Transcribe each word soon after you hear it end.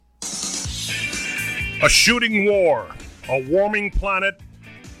A shooting war, a warming planet,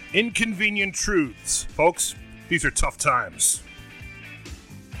 inconvenient truths. Folks, these are tough times.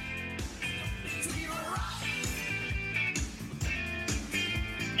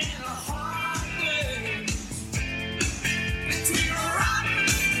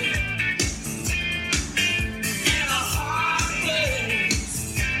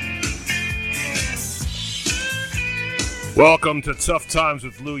 Welcome to Tough Times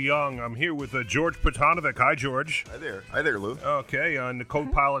with Lou Young. I'm here with George Potanovic. Hi, George. Hi there. Hi there, Lou. Okay, on the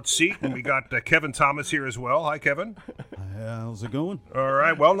co-pilot seat, and we got Kevin Thomas here as well. Hi, Kevin. How's it going? All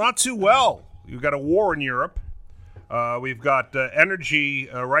right. Well, not too well. We've got a war in Europe. We've got energy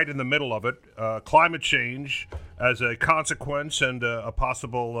right in the middle of it. Climate change as a consequence and a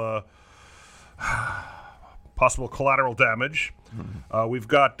possible collateral damage. We've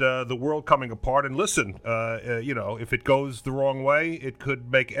got the world coming apart. And listen, if it goes the wrong way, it could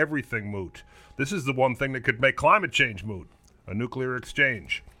make everything moot. This is the one thing that could make climate change moot, a nuclear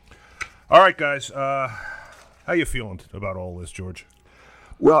exchange. All right, guys. How you feeling about all this, George?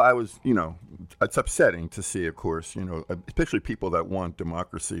 Well, I was, it's upsetting to see, of course, especially people that want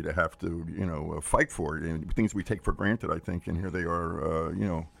democracy to have to, fight for it. Things we take for granted, I think, and here they are,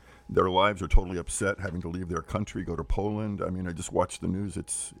 their lives are totally upset, having to leave their country, go to Poland. I mean, I just watched the news.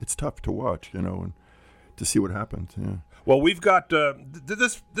 It's tough to watch, and to see what happens. Yeah. Well, we've got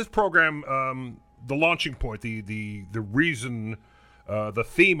this program, the launching point, the reason, the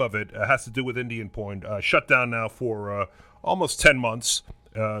theme of it has to do with Indian Point. Shut down now for almost 10 months.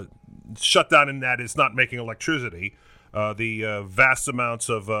 Shut down in that it's not making electricity. The vast amounts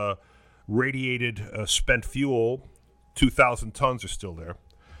of radiated spent fuel, 2,000 tons, are still there.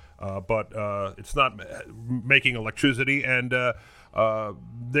 But it's not making electricity, and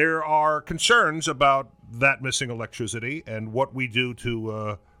there are concerns about that missing electricity and what we do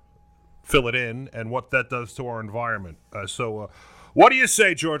to fill it in and what that does to our environment. So what do you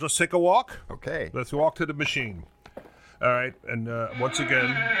say, George? Let's take a walk? Okay. Let's walk to the machine. All right, and once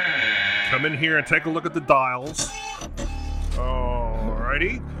again, come in here and take a look at the dials. All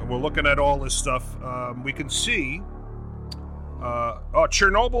righty. We're looking at all this stuff. We can see...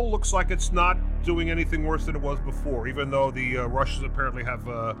 Chernobyl looks like it's not doing anything worse than it was before, even though the Russians apparently have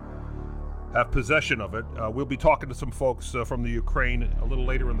possession of it. We'll be talking to some folks from the Ukraine a little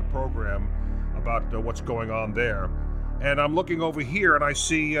later in the program about what's going on there. And I'm looking over here, and I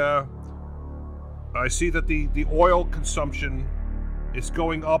see that the oil consumption is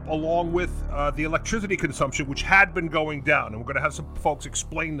going up along with the electricity consumption, which had been going down. And we're going to have some folks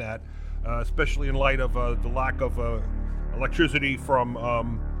explain that, especially in light of the lack of electricity from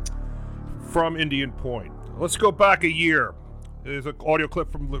Indian Point. Let's go back a year. There's an audio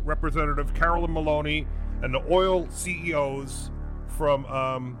clip from Representative Carolyn Maloney and the oil CEOs from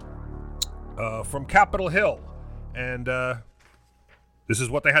Capitol Hill, and this is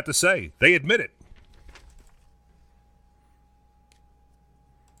what they had to say. They admit it.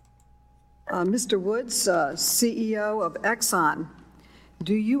 Mr. Woods, CEO of Exxon,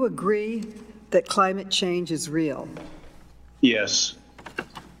 do you agree that climate change is real? Yes.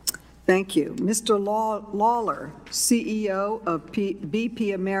 Thank you. Mr. Lawler, CEO of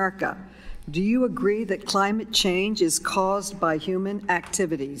BP America, do you agree that climate change is caused by human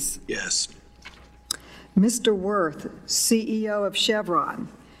activities? Yes. Mr. Worth, CEO of Chevron,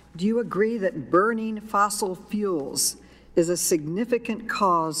 do you agree that burning fossil fuels is a significant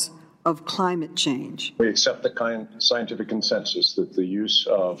cause of climate change? We accept the scientific consensus that the use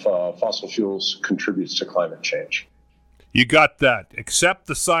of fossil fuels contributes to climate change. You got that. Accept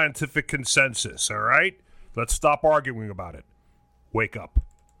the scientific consensus, all right? Let's stop arguing about it. Wake up.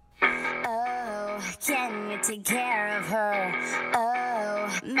 Oh, can you take care of her?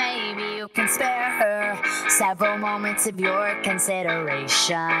 Oh, maybe you can spare her several moments of your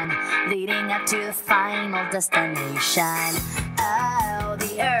consideration leading up to the final destination. Oh,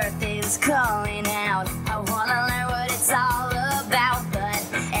 the earth is calling out. I wanna learn what it's all about, but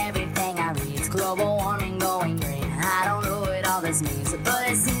everything I read is global warming going green. I don't know what all this means, but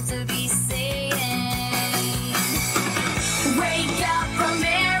it seems to be saying, wake up,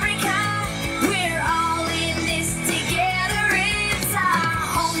 America, we're all in this together. It's our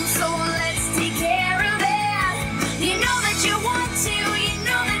home, so let's take care of it. You know that you want to, you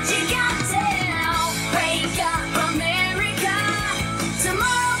know that you got to. Wake up, America,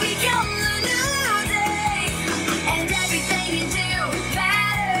 tomorrow becomes a new day, and everything you do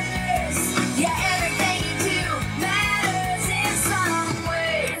matters. Yeah, everything you do matters in some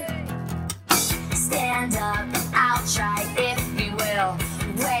way. Stand up, I'll try if you will.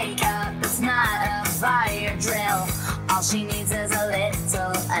 Wake up, it's not a fire drill. All she needs is a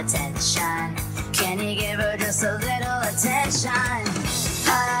little attention. Can you give her just a little attention?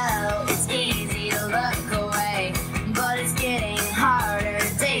 Oh, it's easy to look away, but it's getting harder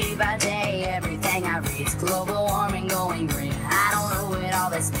day by day. Everything I read's global warming going green. I don't know what all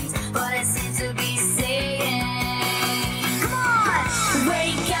this means, but it seems to be saying, come on,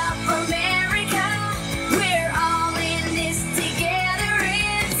 wake up, America. We're all in this together.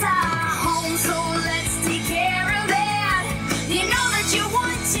 It's our home, so let's take care of it. You know that you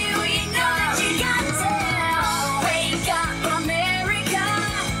want to, you know that you got to. Wake up, America.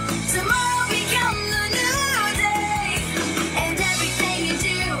 Tomorrow becomes a new day, and everything you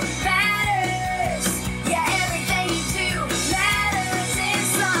do matters. Yeah, everything you do matters in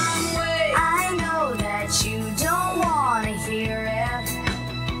some way. I know that you don't want to hear it,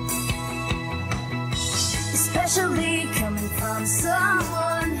 especially coming from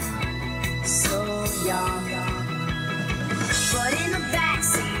someone so young. But in the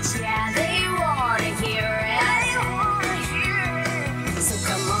backseat, yeah, they want to hear it. So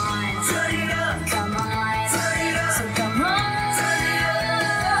come on, turn it up. Come on, turn it up. So come on, turn it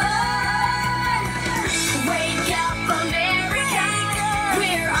up. Wake up, America.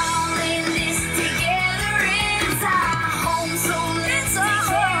 We're all in this together. It's our home, so let's take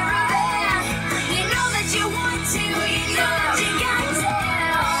care of it. You know that you want to, you know that you got to.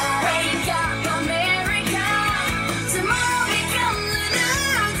 Wake up, America. Tomorrow becomes a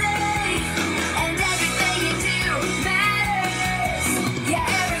new day, and everything you do matters. Yeah,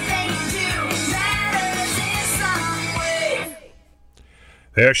 everything you do matters in some way.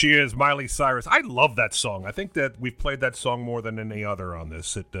 There she is, Miley Cyrus. I love that song. I think that we've played that song more than any other on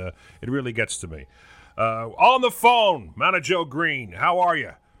this. It really gets to me. On the phone, Manna Jo Greene. How are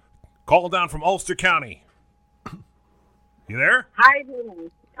you? Calling down from Ulster County. You there? Hi,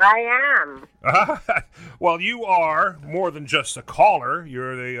 I am. Well, you are more than just a caller.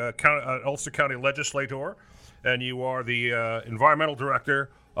 You're the Ulster County Legislator, and you are the environmental director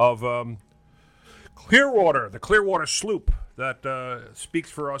of Clearwater, the Clearwater sloop that speaks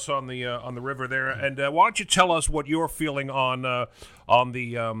for us on the river there. And why don't you tell us what you're feeling on the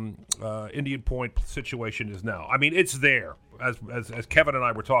Indian Point situation is now? I mean, it's there. As Kevin and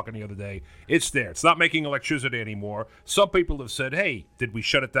I were talking the other day, it's there. It's not making electricity anymore. Some people have said, hey, did we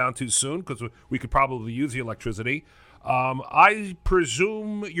shut it down too soon? Because we could probably use the electricity. I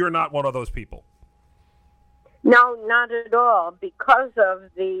presume you're not one of those people. No, not at all. Because of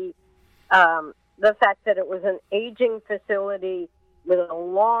the fact that it was an aging facility with a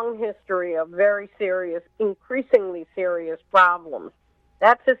long history of very serious, increasingly serious problems.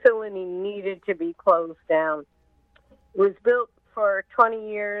 That facility needed to be closed down. It was built for 20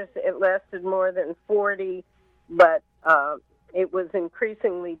 years. It lasted more than 40, but it was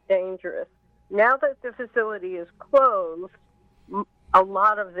increasingly dangerous. Now that the facility is closed, a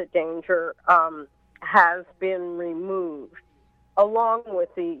lot of the danger has been removed, along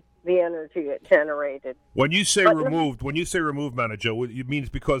with the energy it generated. When you say removed, Manna Jo, it means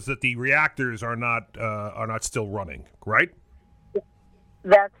because that the reactors are not still running, right?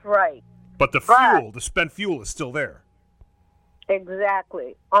 That's right. But the fuel, the spent fuel, is still there.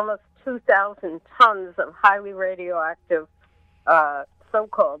 Exactly. Almost 2,000 tons of highly radioactive,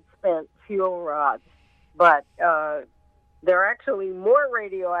 so-called spent fuel rods. But they're actually more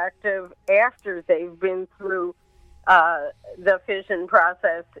radioactive after they've been through the fission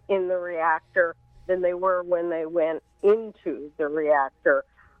process in the reactor than they were when they went into the reactor.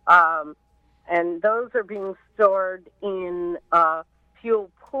 And those are being stored in fuel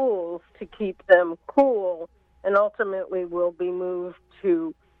pools to keep them cool, and ultimately will be moved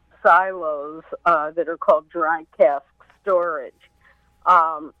to silos that are called dry cask storage.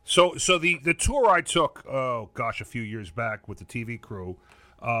 So the tour I took, a few years back with the TV crew,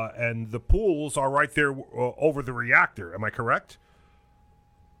 and the pools are right there over the reactor. Am I correct?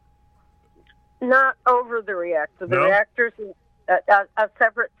 Not over the reactor. The reactor's a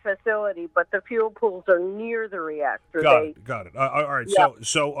separate facility, but the fuel pools are near the reactor. Got it. All right. Yeah.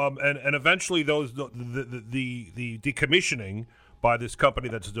 So and eventually those the decommissioning by this company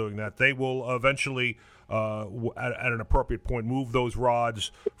that's doing that, they will eventually at an appropriate point move those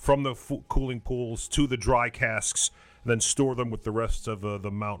rods from the cooling pools to the dry casks, then store them with the rest of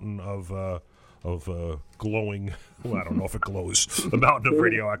the mountain of glowing. Well, I don't know if it glows. The mountain of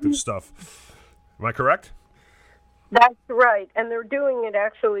radioactive stuff. Am I correct? That's right, and they're doing it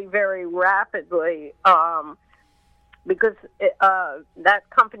actually very rapidly because that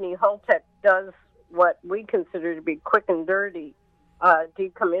company, Holtec, does what we consider to be quick and dirty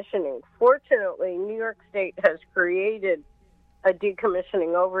decommissioning. Fortunately, New York State has created a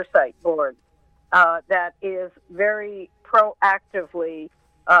decommissioning oversight board that is very proactively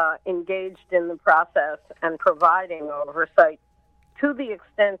engaged in the process and providing oversight to the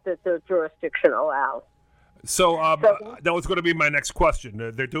extent that their jurisdiction allows. So that was going to be my next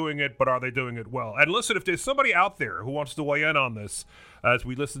question. They're doing it, but are they doing it well? And listen, if there's somebody out there who wants to weigh in on this, as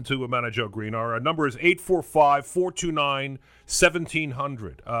we listen to Manna Jo Greene, our number is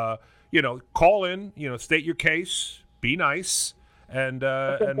 845-429-1700. Call in, state your case, be nice, and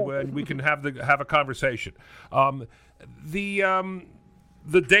we can have a conversation.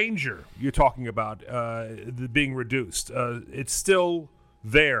 The danger you're talking about being reduced, it's still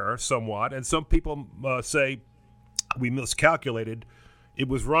there somewhat, and some people say we miscalculated. It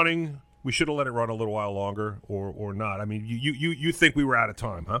was running. We should have let it run a little while longer, or not. I mean, you think we were out of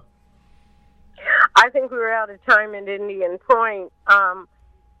time, huh? I think we were out of time at Indian Point,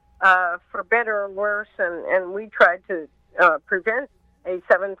 for better or worse, and we tried to prevent a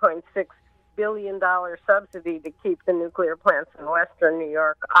 $7.6 billion subsidy to keep the nuclear plants in Western New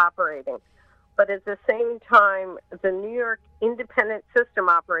York operating. But at the same time, the New York independent system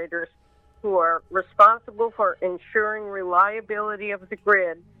operators who are responsible for ensuring reliability of the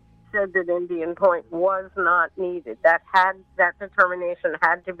grid said that Indian Point was not needed. That determination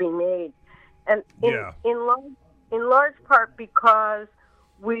had to be made. And in large part because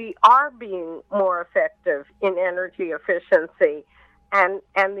we are being more effective in energy efficiency, and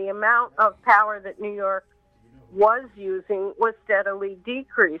the amount of power that New York was using was steadily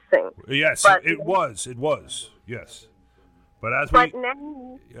decreasing. Yes, it was. Yes, but as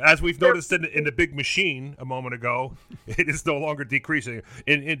we've noticed in the big machine a moment ago, it is no longer decreasing.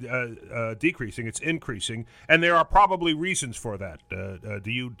 Decreasing, it's increasing, and there are probably reasons for that.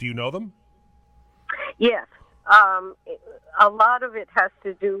 Do you know them? Yes, a lot of it has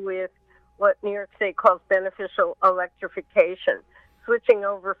to do with what New York State calls beneficial electrification, switching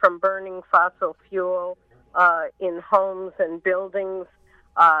over from burning fossil fuel in homes and buildings,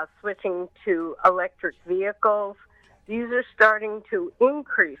 switching to electric vehicles. These are starting to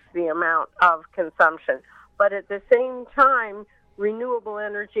increase the amount of consumption. But at the same time, renewable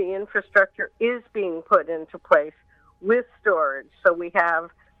energy infrastructure is being put into place with storage. So we have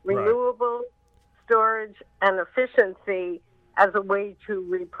renewable storage and efficiency as a way to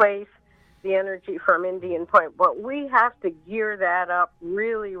replace the energy from Indian Point. But we have to gear that up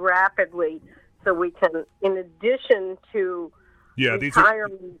really rapidly so we can, in addition to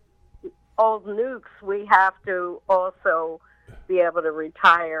retiring old nukes, we have to also be able to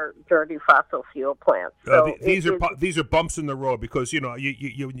retire dirty fossil fuel plants. So these are bumps in the road because you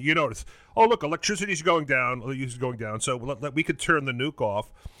notice. Oh, look, electricity is going down. Use is going down. So we could turn the nuke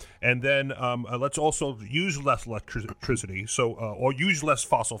off, and then let's also use less electricity. So or use less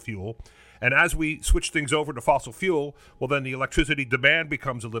fossil fuel. And as we switch things over to fossil fuel, well, then the electricity demand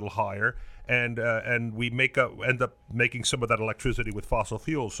becomes a little higher, and we end up making some of that electricity with fossil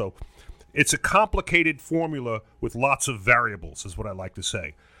fuel. So it's a complicated formula with lots of variables, is what I like to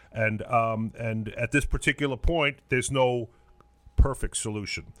say. And at this particular point, there's no perfect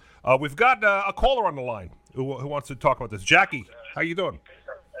solution. We've got a caller on the line who wants to talk about this. Jackie, how you doing?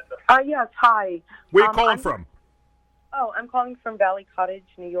 Yes, hi. Where are you calling from? Oh, I'm calling from Valley Cottage,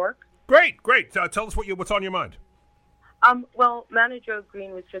 New York. Great. Tell us what's on your mind. Well, Manna Jo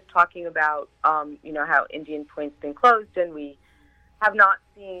Greene was just talking about, how Indian Point's been closed, and we have not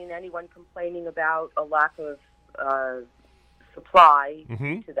seen anyone complaining about a lack of supply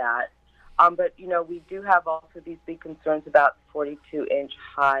to that. But, we do have also these big concerns about 42-inch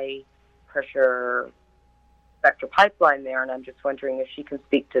high-pressure Spectra pipeline there, and I'm just wondering if she can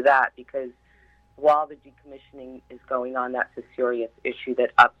speak to that, because while the decommissioning is going on, that's a serious issue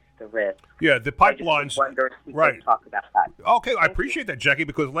that ups the risk. Yeah, the pipelines. I wonder if you can talk about that. Okay, I appreciate that, Jackie,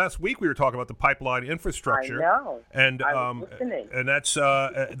 because last week we were talking about the pipeline infrastructure. I know. And I was listening. And that's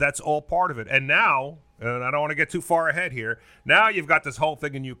all part of it. And now, and I don't want to get too far ahead here, now you've got this whole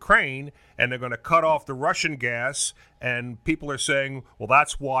thing in Ukraine, and they're going to cut off the Russian gas, and people are saying, well,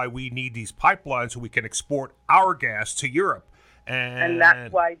 that's why we need these pipelines so we can export our gas to Europe. And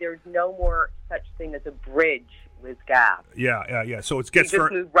that's why there's no more such thing as a bridge with gas. Yeah. So it gets you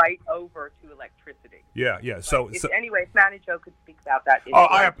just move right over to electricity. Yeah. So anyway, if Manna Jo could speak about that.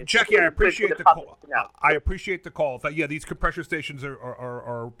 Jackie, I appreciate the call. I appreciate the call. Yeah, these compressor stations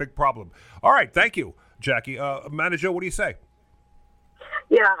are a big problem. All right, thank you, Jackie. Manna Jo, what do you say?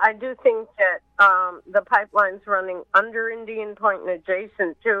 Yeah, I do think that the pipelines running under Indian Point and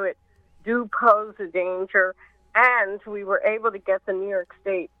adjacent to it do pose a danger, and we were able to get the New York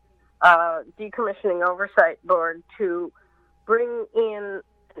State Decommissioning Oversight Board to bring in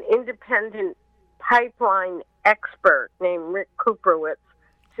an independent pipeline expert named Rick Kuprowitz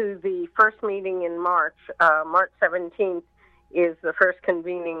to the first meeting in March 17th is the first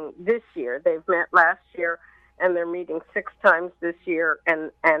convening this year. They've met last year, and they're meeting 6 times this year,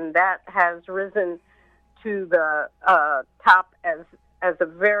 and that has risen to the top as a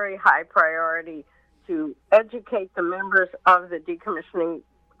very high priority to educate the members of the Decommissioning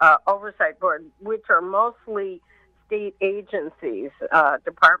Oversight Board, which are mostly state agencies,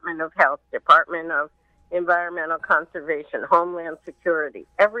 Department of Health, Department of Environmental Conservation, Homeland Security.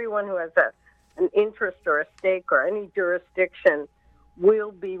 Everyone who has an interest or a stake or any jurisdiction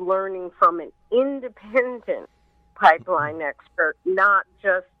will be learning from an independent pipeline expert, not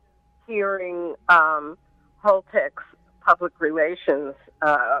just hearing Holtec's public relations.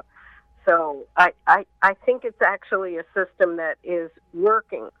 So I think it's actually a system that is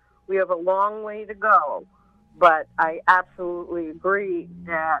working. We have a long way to go, but I absolutely agree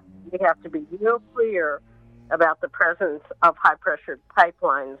that we have to be real clear about the presence of high-pressure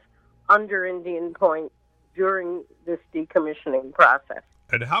pipelines under Indian Point during this decommissioning process.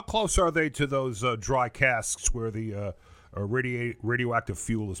 And how close are they to those dry casks where the radioactive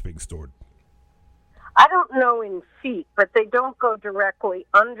fuel is being stored? I don't know in feet, but they don't go directly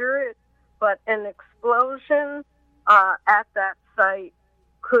under it. But an explosion at that site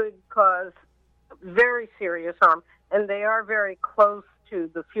could cause very serious harm. And they are very close to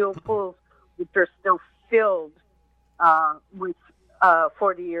the fuel pools, which are still filled with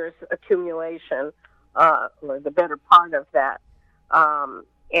 40 years accumulation, or the better part of that.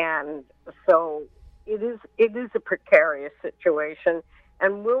 And so it is a precarious situation,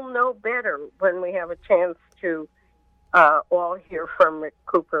 and we'll know better when we have a chance to all hear from Rick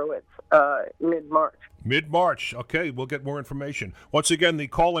Cooperwitz mid-March. Mid-March. Okay, we'll get more information. Once again, the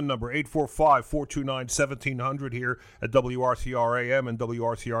call-in number, 845-429-1700 here at WRCR AM and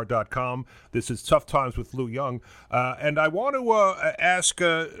WRCR.com. This is Tough Times with Lou Young. And I want to ask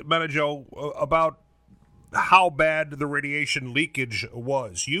Manna Jo about how bad the radiation leakage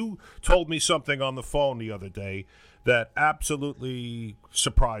was. You told me something on the phone the other day that absolutely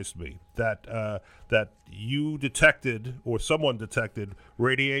surprised me, that you detected, or someone detected,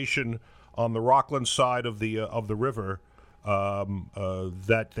 radiation on the Rockland side of the river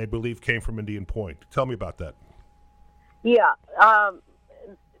that they believe came from Indian Point. Tell me about that. Yeah,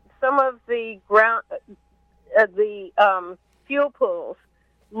 some of the fuel pools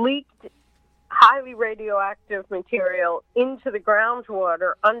leaked highly radioactive material into the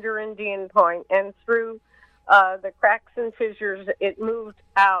groundwater under Indian Point, and through the cracks and fissures, it moved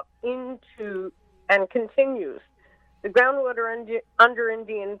out into and continues. The groundwater under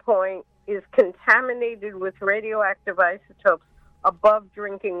Indian Point is contaminated with radioactive isotopes above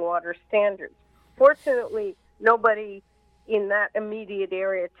drinking water standards. Fortunately, nobody in that immediate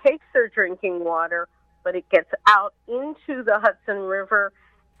area takes their drinking water, but it gets out into the Hudson River,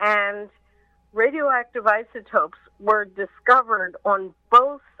 and radioactive isotopes were discovered on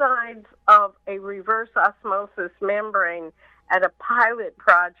both sides of a reverse osmosis membrane at a pilot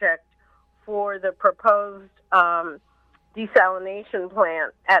project for the proposed desalination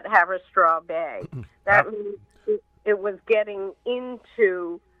plant at Haverstraw Bay. That means it was getting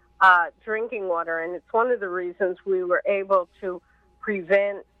into drinking water, and it's one of the reasons we were able to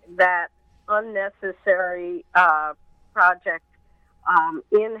prevent that unnecessary project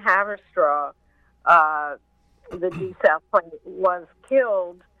in Haverstraw. The desal plant was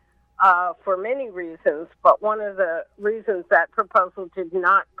killed for many reasons, but one of the reasons that proposal did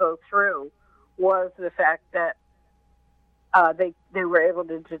not go through was the fact that they were able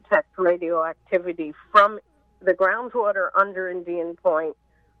to detect radioactivity from the groundwater under Indian Point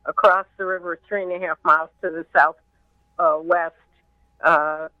across the river 3.5 miles to the southwest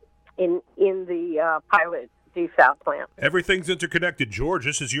in the pilot desal plant. Everything's interconnected. George,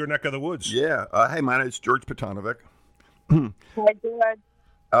 this is your neck of the woods. Yeah. Hey, my name is George Potanovic. Hi, George.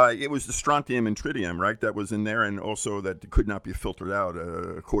 It was the strontium and tritium, right, that was in there, and also that could not be filtered out,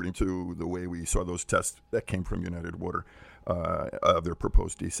 according to the way we saw those tests that came from United Water of their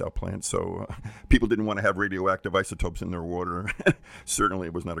proposed desal plant. So people didn't want to have radioactive isotopes in their water. Certainly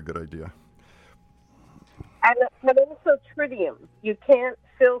it was not a good idea. But also tritium. You can't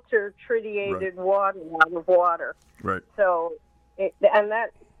filter tritiated water out of water. Right. So,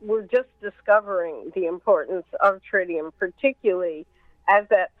 we're just discovering the importance of tritium, particularly as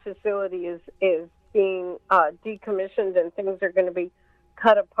that facility is being decommissioned and things are going to be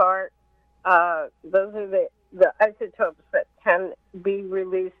cut apart. Those are the isotopes that can be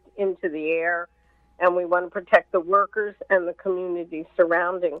released into the air, and we want to protect the workers and the community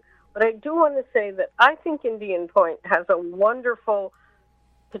surrounding. But I do want to say that I think Indian Point has a wonderful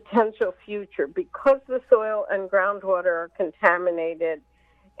potential future because the soil and groundwater are contaminated,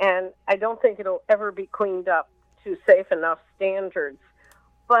 and I don't think it'll ever be cleaned up to safe enough standards.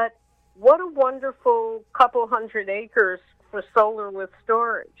 But what a wonderful couple hundred acres for solar with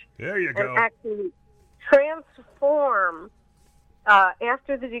storage. There you go. And actually transform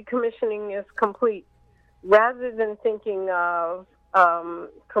after the decommissioning is complete, rather than thinking of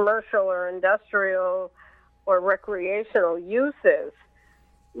commercial or industrial or recreational uses.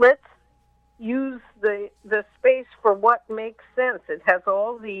 Let's use the space for what makes sense. It has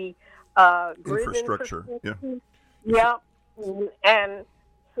all the grid infrastructure. Yeah, and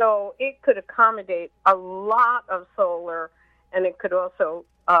so it could accommodate a lot of solar, and it could also,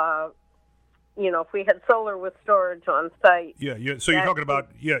 if we had solar with storage on site. Yeah. So you're talking about,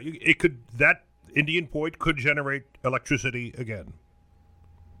 it could, that Indian Point could generate electricity again.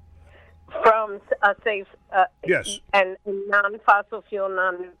 From a safe yes, and non-fossil fuel,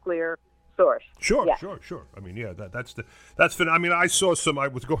 non-nuclear source. Sure, yeah. sure. I mean, that's I mean, I saw I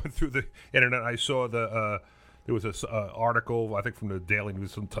was going through the internet. I saw there was this article, I think from the Daily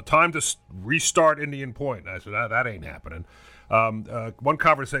News, time to restart Indian Point. And I said, that ain't happening. One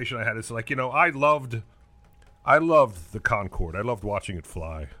conversation I had is like, I loved the Concorde. I loved watching it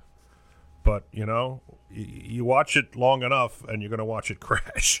fly. But, you watch it long enough and you're going to watch it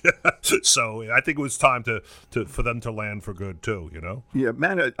crash. So I think it was time for them to land for good, too, Yeah,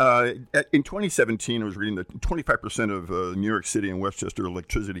 Manna, in 2017, I was reading that 25% of New York City and Westchester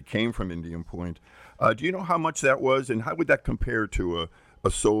electricity came from Indian Point. Do you know how much that was, and how would that compare to a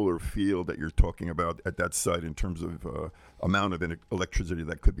solar field that you're talking about at that site in terms of amount of electricity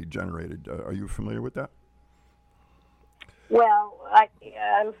that could be generated? Are you familiar with that? Well,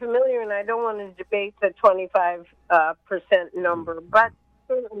 I'm familiar, and I don't want to debate the 25% number, but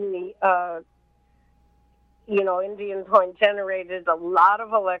certainly, Indian Point generated a lot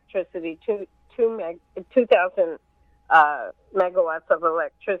of electricity, 2,000 megawatts of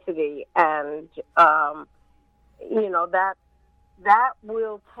electricity, and that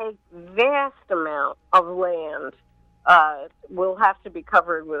will take vast amount of land. Will have to be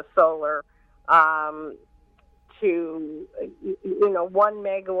covered with solar. To 1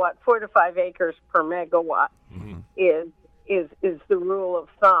 megawatt, 4 to 5 acres per megawatt is the rule of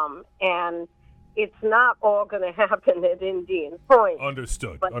thumb, and it's not all going to happen at Indian Point.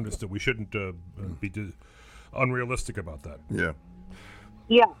 Understood. We shouldn't be unrealistic about that.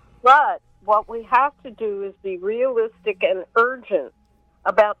 Yeah, but what we have to do is be realistic and urgent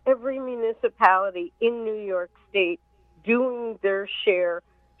about every municipality in New York State doing their share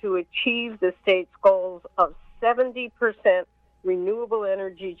to achieve the state's goals of 70% renewable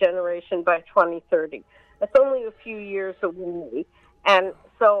energy generation by 2030. That's only a few years away. And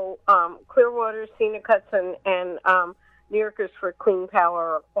so Clearwater, Scenic Hudson, and New Yorkers for Clean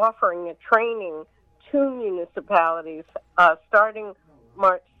Power are offering a training to municipalities starting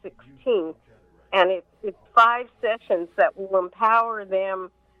March 16th. And it's 5 sessions that will empower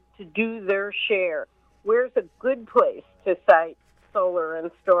them to do their share. Where's a good place to site solar and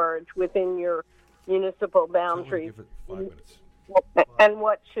storage within your municipal boundaries, Give it 5 minutes. and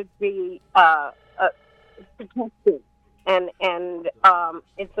what should be protected. And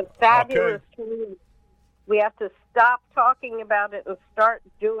it's a fabulous tool. We have to stop talking about it and start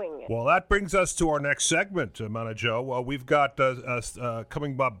doing it. Well, that brings us to our next segment, Manna Jo. We've got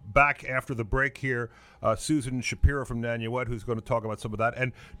coming back after the break here, Susan Shapiro from Nanuet, who's going to talk about some of that,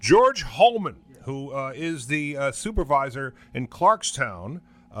 and George Hoehmann, who is the supervisor in Clarkstown.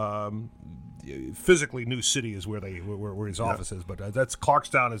 Physically, New City is where his office is, but that's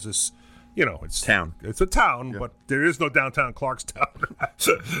Clarkstown is this, it's town. It's a town, but there is no downtown Clarkstown.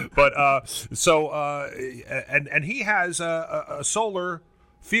 But and he has a solar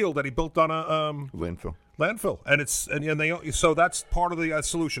field that he built on a landfill, and so that's part of the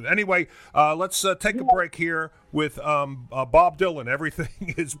solution. Anyway, let's take a break here with Bob Dylan.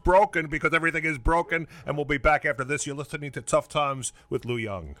 Everything is broken because everything is broken, and we'll be back after this. You're listening to Tough Times with Lou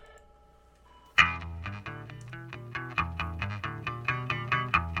Young.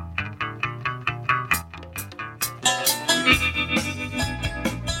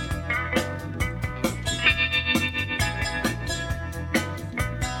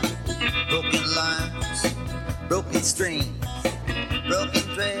 Broken lines, broken strings, broken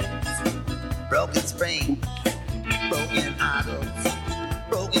threads, broken springs, broken idols,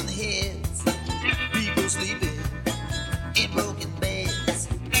 broken heads, people sleeping in broken beds.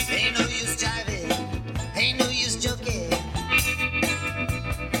 Ain't no use jiving, ain't no use joking.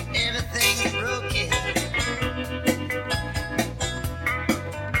 Everything is broken.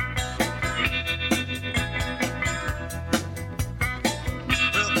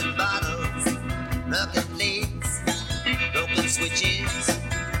 Broken bottles, broken plates, broken switches,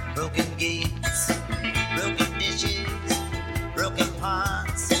 broken gates, broken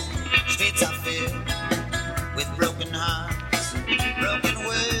hearts, broken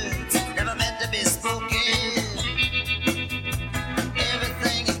words, never meant to be spoken.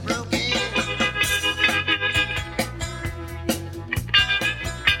 Everything is broken.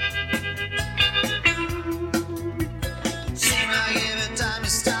 Seems like every time you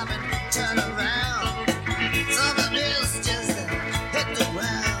stop and turn around, something else just hit the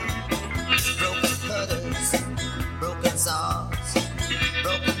ground. Broken putters, broken saws,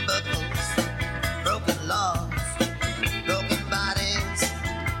 broken buckles, broken laws, broken bodies,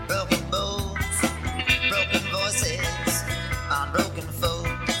 broken bones, broken voices, on broken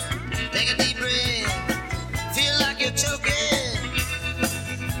folks. Take a deep breath, feel like you're choking.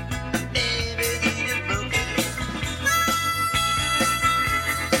 Everything is broken.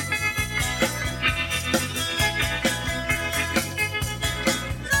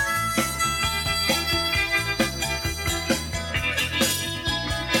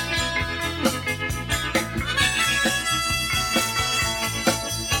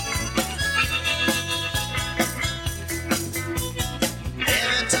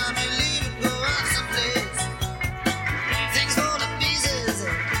 Every time you leave and go out someplace, things fall to pieces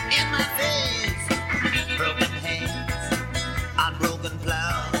in my face. Broken hands on broken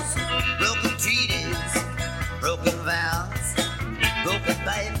plows, broken treaties, broken vows, broken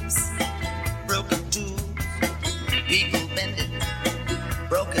pipes, broken tools, people bending,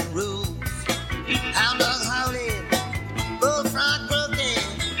 broken rules, hound dogs howling, bullfrog croaking.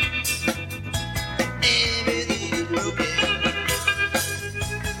 Everything is broken.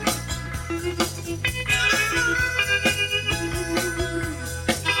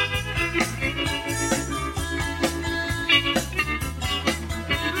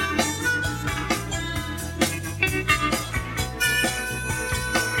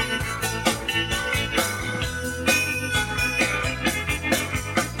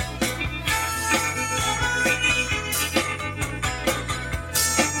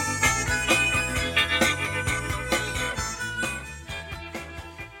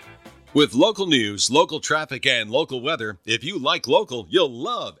 With local news, local traffic, and local weather, if you like local, you'll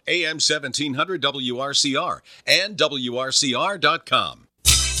love AM 1700 WRCR and WRCR.com.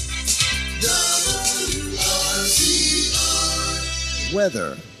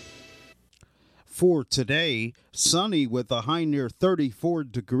 Weather. For today, sunny with a high near 34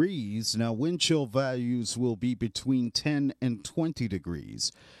 degrees. Now, wind chill values will be between 10 and 20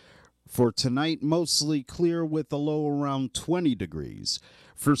 degrees. For tonight, mostly clear with a low around 20 degrees.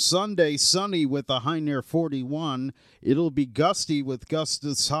 For Sunday, sunny with a high near 41. It'll be gusty with gusts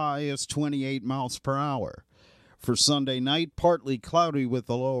as high as 28 miles per hour. For Sunday night, partly cloudy with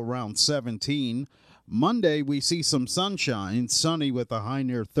a low around 17. Monday, we see some sunshine, sunny with a high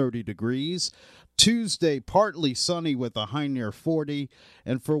near 30 degrees. Tuesday, partly sunny with a high near 40.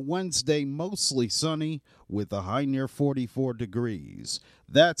 And for Wednesday, mostly sunny with a high near 44 degrees.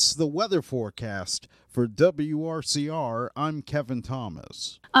 That's the weather forecast for WRCR. I'm Kevin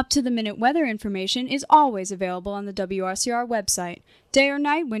Thomas. Up-to-the-minute weather information is always available on the WRCR website. Day or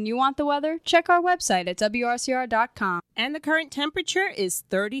night, when you want the weather, check our website at WRCR.com. And the current temperature is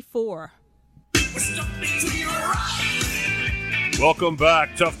 34. Welcome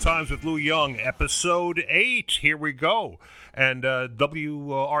back. Tough Times with Lou Young, episode 8. Here we go. And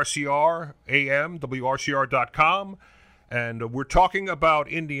WRCR AM, WRCR.com. And we're talking about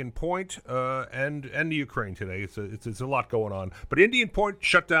Indian Point and the Ukraine today. It's a lot going on. But Indian Point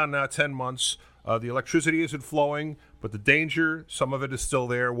shut down now 10 months. The electricity isn't flowing, but the danger, some of it is still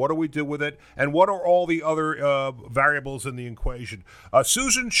there. What do we do with it? And what are all the other variables in the equation?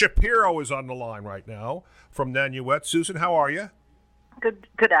 Susan Shapiro is on the line right now from Nanuet. Susan, how are you?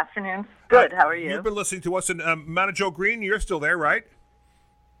 Good afternoon. Good. How are you? You've been listening to us. And Manna Jo Greene, you're still there, right?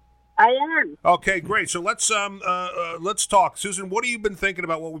 I am. Okay, great. So let's talk. Susan, what have you been thinking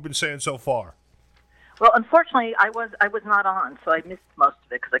about what we've been saying so far? Well, unfortunately, I was not on, so I missed most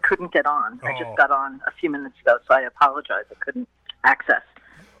of it because I couldn't get on. I just got on a few minutes ago, so I apologize. I couldn't access.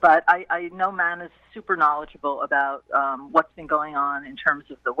 But I know Man is super knowledgeable about what's been going on in terms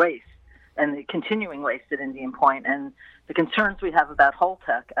of the waste and the continuing waste at Indian Point and the concerns we have about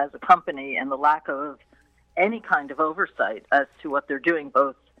Holtec as a company and the lack of any kind of oversight as to what they're doing,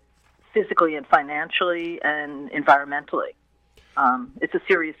 both physically and financially and environmentally. It's a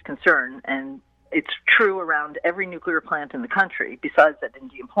serious concern, and it's true around every nuclear plant in the country, besides at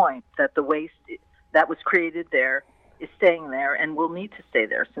Indian Point, that the waste that was created there is staying there and will need to stay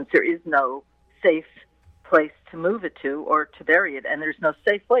there since there is no safe place to move it to or to bury it, and there's no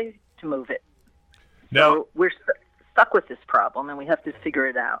safe way to move it. Now, so we're stuck with this problem, and we have to figure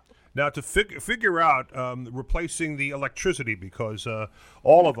it out. Now, to figure out replacing the electricity, because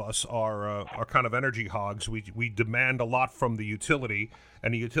all of us are kind of energy hogs. We demand a lot from the utility,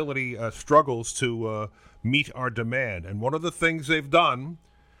 and the utility struggles to meet our demand. And one of the things they've done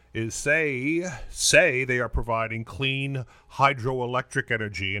is say they are providing clean hydroelectric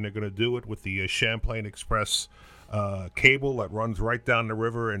energy, and they're going to do it with the Champlain Express cable that runs right down the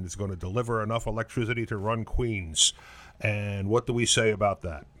river and is going to deliver enough electricity to run Queens. And what do we say about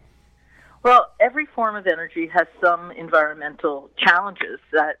that? Well, every form of energy has some environmental challenges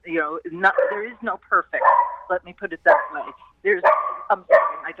that, there is no perfect. Let me put it that way. I'm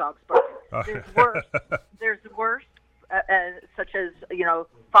sorry, my dog's barking. There's worse, such as,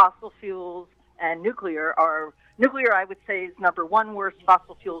 fossil fuels and nuclear are, I would say, is number one worst.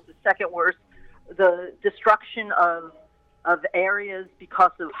 Fossil fuels is second worst. The destruction of areas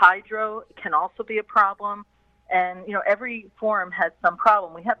because of hydro can also be a problem. And, every form has some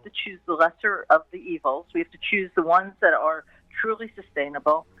problem. We have to choose the lesser of the evils. We have to choose the ones that are truly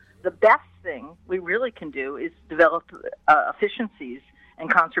sustainable. The best thing we really can do is develop efficiencies and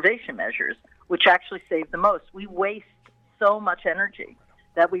conservation measures, which actually save the most. We waste so much energy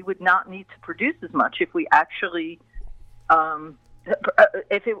that we would not need to produce as much if we actually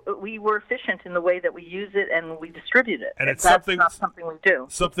we were efficient in the way that we use it and we distribute it. And it's not something we do.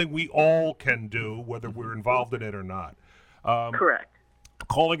 Something we all can do, whether we're involved in it or not. Correct.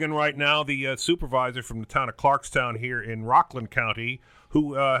 Calling in right now the supervisor from the town of Clarkstown here in Rockland County,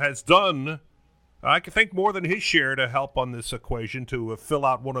 who has done, I think, more than his share to help on this equation to fill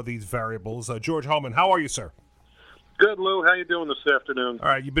out one of these variables. George Hoehmann, how are you, sir? Good, Lou. How you doing this afternoon? All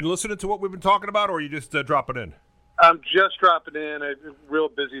right. You been listening to what we've been talking about, or are you just dropping in? I'm just dropping in. A real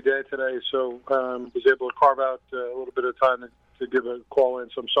busy day today, so was able to carve out a little bit of time to give a call in.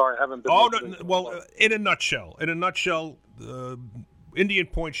 So I'm sorry I haven't been. Oh, no, well, in a nutshell, Indian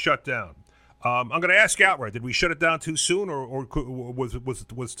Point shut down. I'm going to ask outright: did we shut it down too soon, or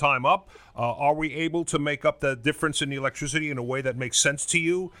was time up? Are we able to make up the difference in the electricity in a way that makes sense to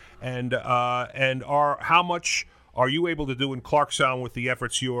you? And how much are you able to do in Clarkstown with the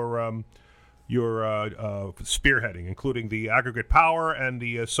efforts you're spearheading, incling the aggregate power and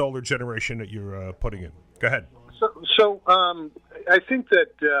the solar generation that you're putting in? Go ahead. So I think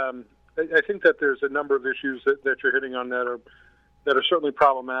that there's a number of issues that you're hitting on that are certainly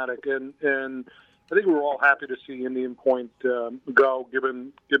problematic, and I think we're all happy to see Indian Point go,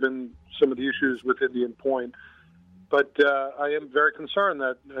 given some of the issues with Indian Point. But I am very concerned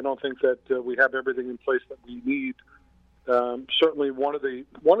that I don't think that we have everything in place that we need. Certainly, one of the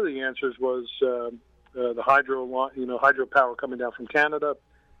answers was the hydropower coming down from Canada.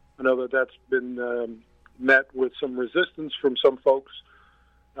 I know that's been met with some resistance from some folks,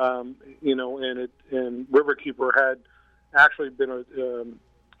 and Riverkeeper had actually been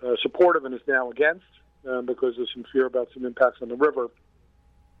supportive and is now against because there's some fear about some impacts on the river,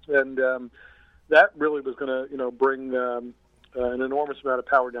 and that really was going to bring an enormous amount of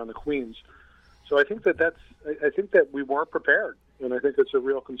power down to Queens. So I think that we weren't prepared, and I think it's a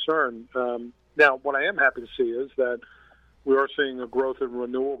real concern. Now, what I am happy to see is that we are seeing a growth in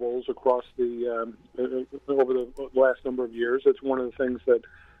renewables across the over the last number of years. It's one of the things that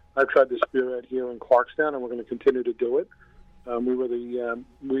I've tried to spearhead here in Clarkstown, and we're going to continue to do it.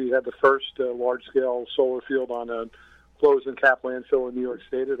 We had the first large-scale solar field on a closed and capped landfill in New York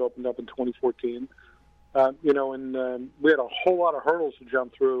State. It opened up in 2014. And we had a whole lot of hurdles to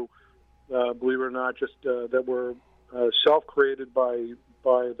jump through. Believe it or not, just that were self-created by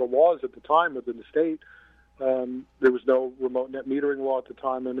the laws at the time within the state. There was no remote net metering law at the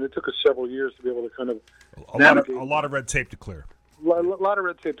time. I mean, it took us several years to be able to kind of a lot of red tape to clear. A lot of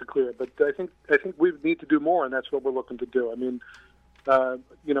red tape to clear, but I think we need to do more, and that's what we're looking to do. I mean, as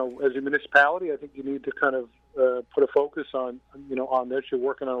a municipality, I think you need to kind of put a focus on this. You're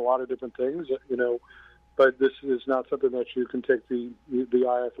working on a lot of different things, but this is not something that you can take the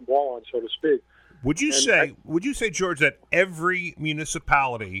eye off the ball on, so to speak. Would you say, George, that every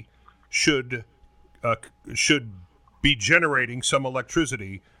municipality should be generating some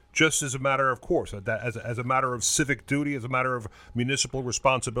electricity, just as a matter of course, as a matter of civic duty, as a matter of municipal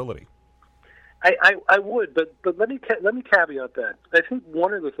responsibility? I would, but let me caveat that. I think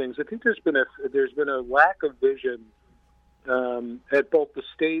one of the things, I think there's been a lack of vision at both the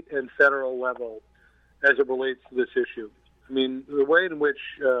state and federal level as it relates to this issue. I mean, the way in which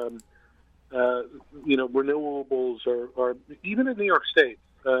renewables are even in New York State,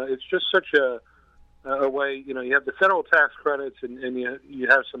 it's just such a way. You have the federal tax credits and you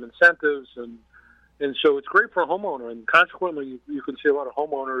have some incentives and so it's great for a homeowner, and consequently you can see a lot of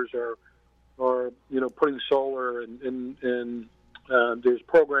homeowners are putting solar and There's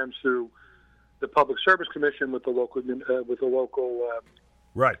programs through the Public Service Commission with the local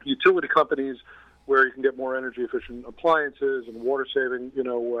right utility companies, where you can get more energy efficient appliances and water saving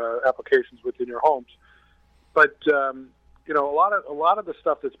applications within your homes. But a lot of the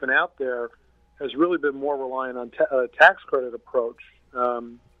stuff that's been out there has really been more reliant on a tax credit approach.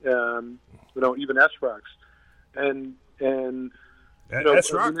 Even SRACs and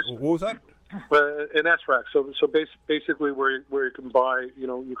SRAC. What was that? An SRAC. So basically, where you can buy,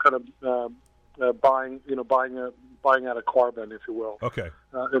 you kind of buying out of carbon, if you will. Okay.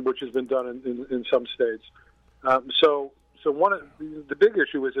 Which has been done in some states. So one of the big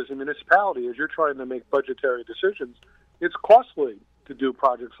issue is, as a municipality, as you're trying to make budgetary decisions, it's costly to do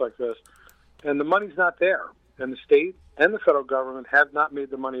projects like this, and the money's not there. And the state and the federal government have not made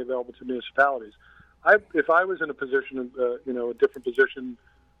the money available to municipalities. If I was in a position, a different position,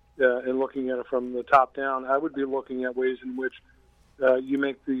 and looking at it from the top down, I would be looking at ways in which you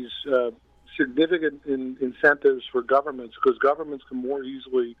make these significant incentives for governments, because governments can more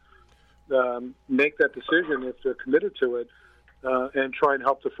easily make that decision if they're committed to it, and try and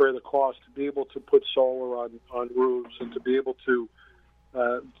help defray the cost to be able to put solar on roofs and to be able to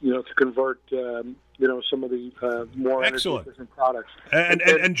to convert some of the more energy efficient products.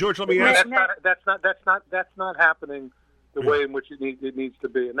 And George, let me ask. That's not happening the way in which it needs to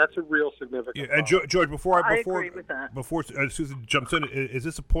be, and that's a real significant. And George, before agree with that. Before Susan jumps in, is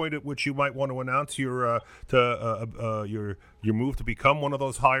this a point at which you might want to announce your move to become one of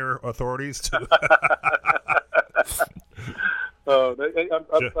those higher authorities? I'm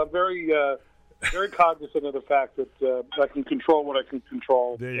very cognizant of the fact that I can control what I can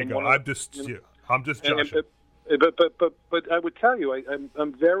control. There you go. I'm just joshing. But I would tell you,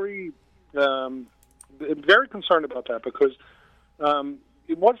 I'm very concerned about that, because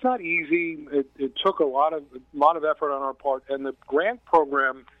it was not easy. It took a lot of effort on our part, and the grant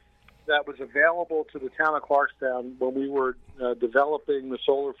program that was available to the town of Clarkstown when we were developing the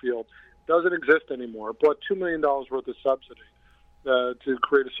solar field doesn't exist anymore. It brought $2 million worth of subsidy to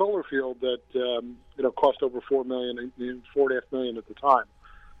create a solar field that cost over $4.5 million at the time.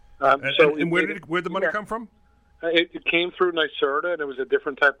 And where'd the money come from? It came through NYSERDA, and it was a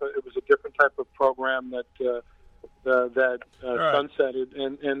different type of program that sunsetted,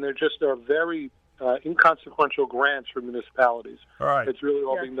 and they're very inconsequential grants for municipalities. All right, it's really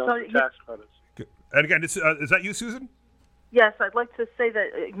all being done through tax credits. And again, is that you, Susan? Yes, I'd like to say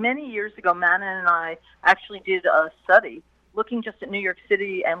that many years ago, Manna and I actually did a study looking just at New York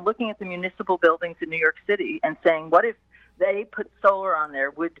City and looking at the municipal buildings in New York City and saying, what if they put solar on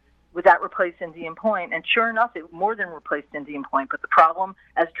there? Would that replace Indian Point? And sure enough, it more than replaced Indian Point. But the problem,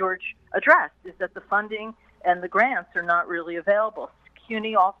 as George addressed, is that the funding and the grants are not really available.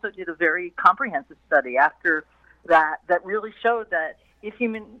 CUNY also did a very comprehensive study after that really showed that if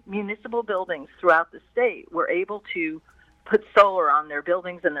municipal buildings throughout the state were able to put solar on their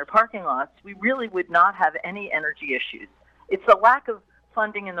buildings and their parking lots, we really would not have any energy issues. It's a lack of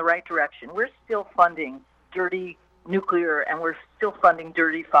funding in the right direction. We're still funding dirty nuclear, and we're still funding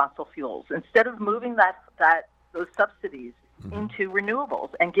dirty fossil fuels. Instead of moving those subsidies into renewables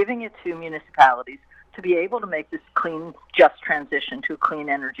and giving it to municipalities to be able to make this clean, just transition to a clean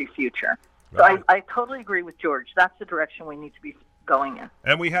energy future. Right. So I totally agree with George. That's the direction we need to be going in.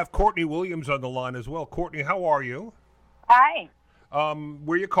 And we have Courtney Williams on the line as well. Courtney, how are you? Hi.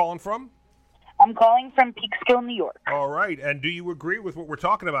 Where are you calling from? I'm calling from Peekskill, New York. All right. And do you agree with what we're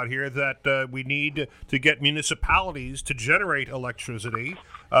talking about here, that we need to get municipalities to generate electricity,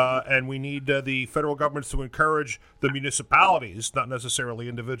 and we need the federal governments to encourage the municipalities, not necessarily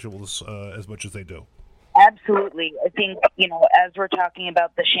individuals, as much as they do? Absolutely. I think, as we're talking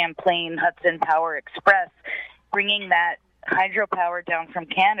about the Champlain Hudson Power Express, bringing that hydropower down from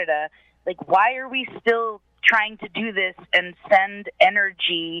Canada, why are we still trying to do this and send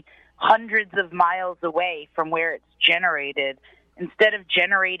energy hundreds of miles away from where it's generated instead of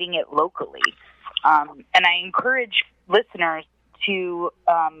generating it locally? And I encourage listeners to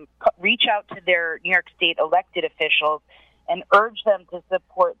reach out to their New York State elected officials and urge them to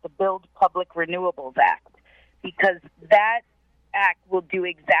support the Build Public Renewables Act, because that act will do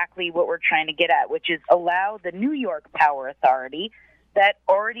exactly what we're trying to get at, which is allow the New York Power Authority that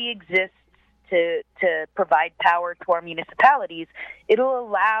already exists to provide power to our municipalities. It'll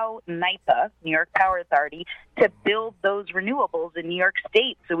allow NYPA, New York Power Authority, to build those renewables in New York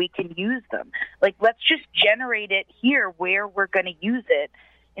State so we can use them. Let's just generate it here where we're going to use it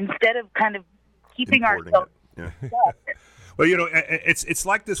instead of kind of keeping ourselves stuck. Well, it's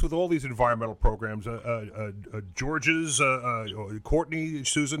like this with all these environmental programs. George's, Courtney,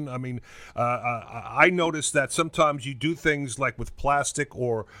 Susan. I mean, I noticed that sometimes you do things like with plastic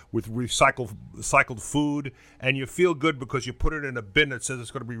or with recycled food, and you feel good because you put it in a bin that says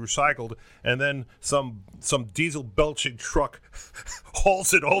it's going to be recycled, and then some diesel belching truck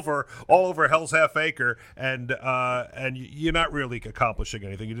hauls it over all over Hell's Half Acre, and you're not really accomplishing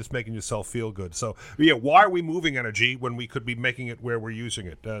anything. You're just making yourself feel good. So, yeah, why are we moving energy when we could be making it where we're using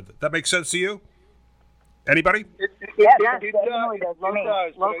it? That makes sense to you? Anybody? It definitely does.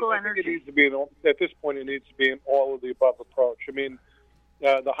 Local I think energy. it needs to be at this point. It needs to be an all of the above approach. I mean,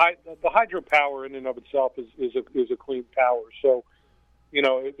 the hydropower in and of itself is a clean power. So,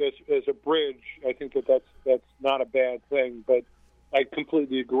 as a bridge, I think that's not a bad thing. But I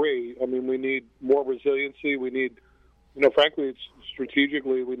completely agree. I mean, we need more resiliency. We need, frankly, it's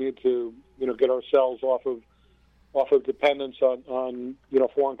strategically we need to get ourselves off of dependence on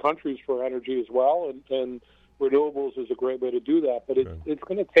foreign countries for energy as well, and renewables is a great way to do that. But it's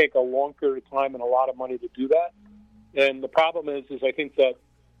going to take a long period of time and a lot of money to do that. And the problem is I think that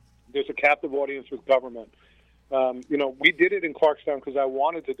there's a captive audience with government. We did it in Clarkstown because I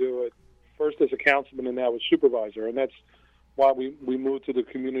wanted to do it first as a councilman and now as supervisor, and that's why we moved to the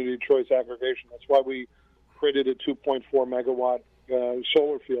community choice aggregation. That's why we created a 2.4 megawatt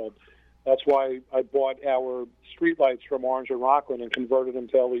solar field. That's why I bought our streetlights from Orange and Rockland and converted them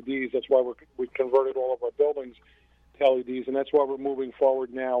to LEDs. That's why we converted all of our buildings to LEDs, and that's why we're moving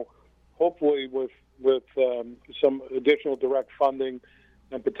forward now, hopefully with some additional direct funding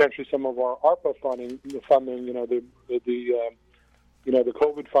and potentially some of our ARPA funding, the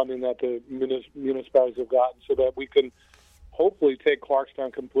COVID funding that the municipalities have gotten, so that we can hopefully take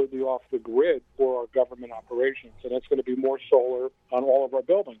Clarkstown completely off the grid for our government operations, and that's going to be more solar on all of our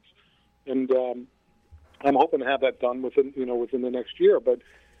buildings. And I'm hoping to have that done within the next year. But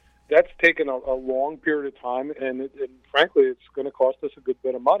that's taken a long period of time, and frankly, it's going to cost us a good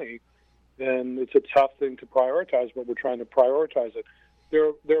bit of money. And it's a tough thing to prioritize, but we're trying to prioritize it.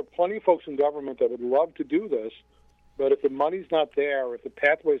 There are plenty of folks in government that would love to do this, but if the money's not there, if the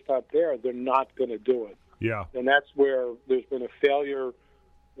pathway's not there, they're not going to do it. Yeah. And that's where there's been a failure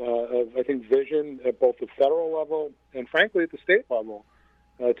of, I think, vision at both the federal level and, frankly, at the state level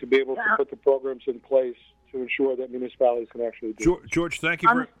to be able to put the programs in place to ensure that municipalities can actually do it. George, thank you.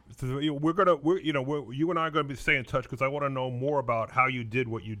 You and I are going to be staying in touch because I want to know more about how you did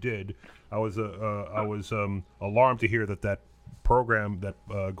what you did. I was alarmed to hear that program, that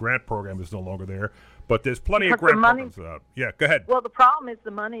grant program, is no longer there. But there's plenty of grant programs out. Yeah, go ahead. Well, the problem is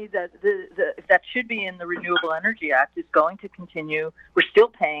the money that that should be in the Renewable Energy Act is going to continue. We're still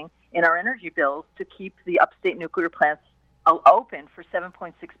paying in our energy bills to keep the upstate nuclear plants open for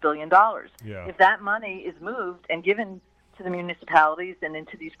 $7.6 billion. Yeah. If that money is moved and given to the municipalities and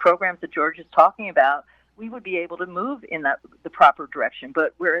into these programs that George is talking about, we would be able to move in the proper direction.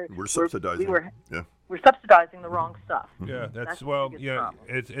 But we're subsidizing. We're subsidizing the wrong stuff. Yeah, that's problem.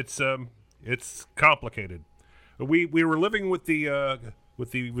 it's complicated. We were living with the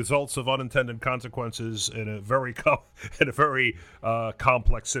results of unintended consequences in a very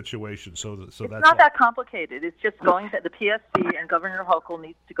complex situation. So it's that's not that complicated. It's just going that the PSC and Governor Hochul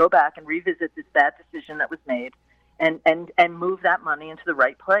needs to go back and revisit this bad decision that was made, and move that money into the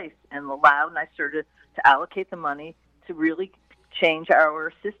right place and allow NYSERDA to allocate the money to really change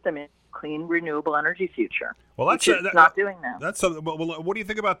our system in clean, renewable energy future. Well, that's not doing now. That's well, what do you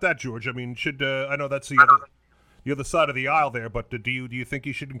think about that, George? I mean, I know that's the other side of the aisle there, but do you think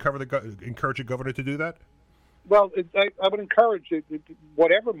you should encourage a governor to do that? Well, I would encourage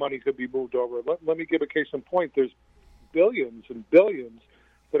whatever money could be moved over. Let me give a case in point. There's billions and billions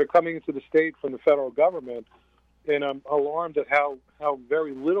that are coming into the state from the federal government, and I'm alarmed at how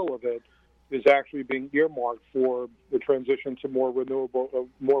very little of it is actually being earmarked for the transition to more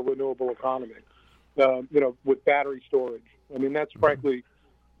renewable economy. With battery storage. I mean, that's frankly,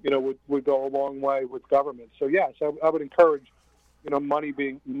 would go a long way with government. So yes, I would encourage, money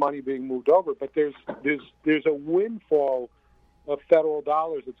being moved over. But there's a windfall of federal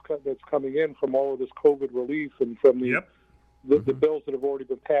dollars that's coming in from all of this COVID relief and from the bills that have already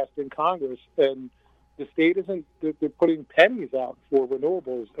been passed in Congress. And the state they're putting pennies out for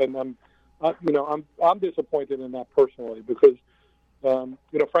renewables, and I'm disappointed in that personally because,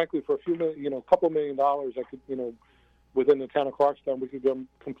 frankly, for a couple $1 million, I could, within the town of Clarkstown, we could go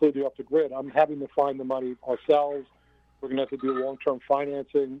completely off the grid. I'm having to find the money ourselves. We're going to have to do long-term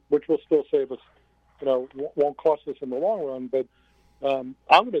financing, which will still save us, won't cost us in the long run, but I'm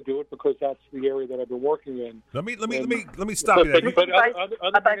going to do it because that's the area that I've been working in. Let me stop you there. But other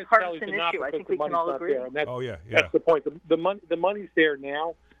municipalities bipartisan are not issue. I because think the we can money's all not agree. there. And that's, Oh, yeah. that's the point. The money's there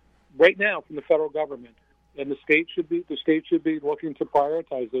now, right now, from the federal government, and the state should be looking to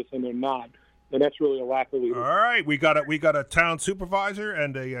prioritize this, and they're not. And that's really a lack of leadership. All right, we got a town supervisor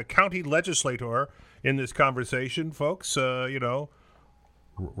and a county legislator in this conversation, folks. Rattle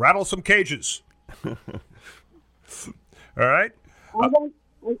some cages. All right.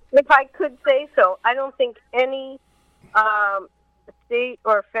 If I could say so, I don't think any state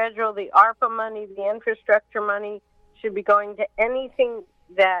or federal, the ARPA money, the infrastructure money, should be going to anything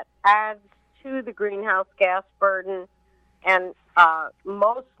that adds to the greenhouse gas burden, and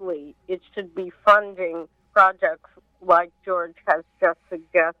mostly it should be funding projects like George has just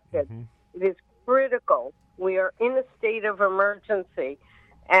suggested. Mm-hmm. It is critical. We are in a state of emergency,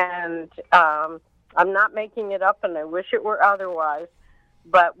 and I'm not making it up, and I wish it were otherwise,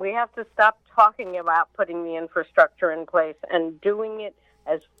 but we have to stop talking about putting the infrastructure in place and doing it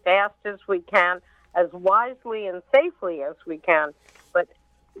as fast as we can, as wisely and safely as we can. But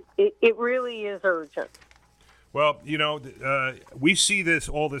it really is urgent. Well, we see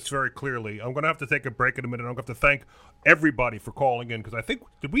all this very clearly. I'm going to have to take a break in a minute. I'm going to have to thank everybody for calling in, because I think,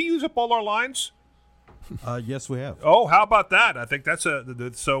 did we use up all our lines? Yes, we have. Oh, how about that? I think that's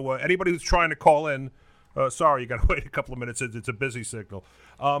so anybody who's trying to call in, sorry, you got to wait a couple of minutes. It's a busy signal.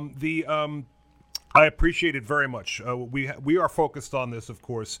 I appreciate it very much. We are focused on this, of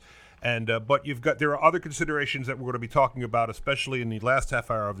course, and but there are other considerations that we're going to be talking about, especially in the last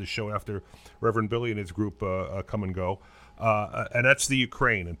half hour of the show after Reverend Billy and his group come and go, and that's the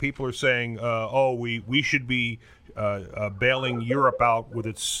Ukraine. And people are saying, we should be bailing Europe out with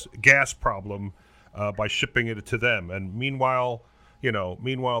its gas problem by shipping it to them. And meanwhile,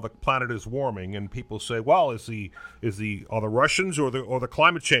 the planet is warming, and people say, well, are the Russians or the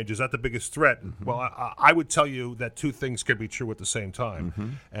climate change, is that the biggest threat? Mm-hmm. Well, I would tell you that two things can be true at the same time. Mm-hmm.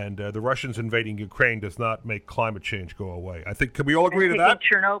 And the Russians invading Ukraine does not make climate change go away. I think, can we all agree to that?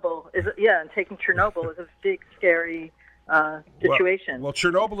 Taking Chernobyl is a big, scary situation. Well,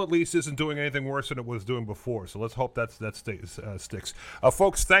 Chernobyl at least isn't doing anything worse than it was doing before, so let's hope that sticks.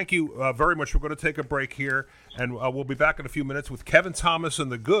 Folks, thank you very much. We're going to take a break here, and we'll be back in a few minutes with Kevin Thomas and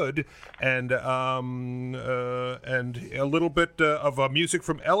the Good, and a little bit of music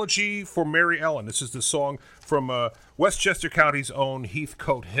from Elegy for Mary Ellen. This is the song from Westchester County's own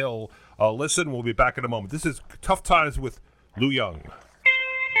Heathcote Hill. Listen, we'll be back in a moment. This is Tough Times with Lou Young.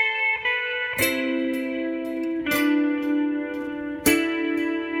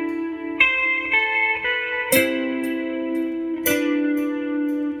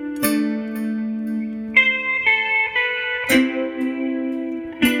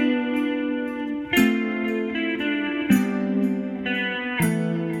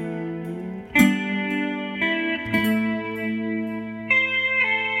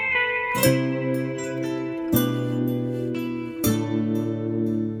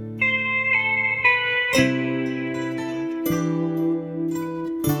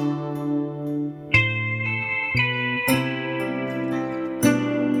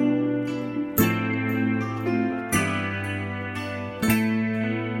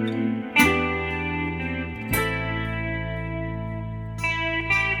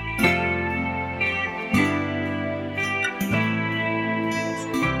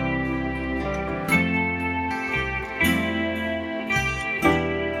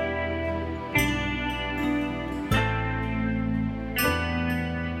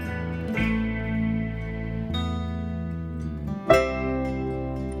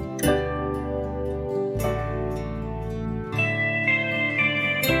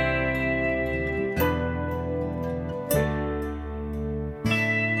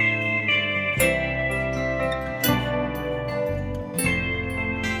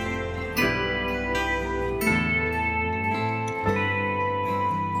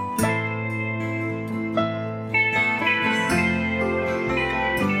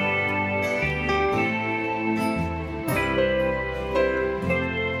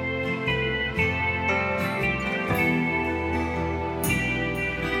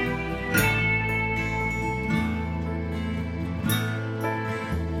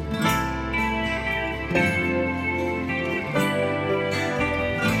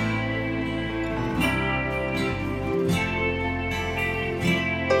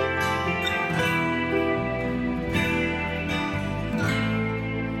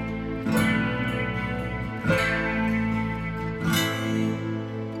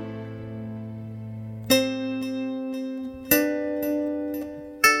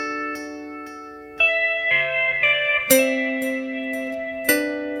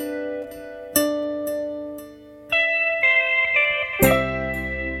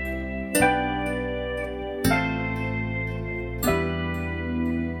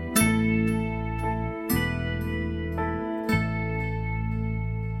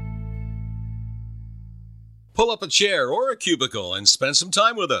 Pull up a chair or a cubicle and spend some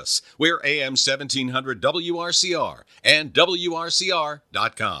time with us. We're AM 1700 WRCR and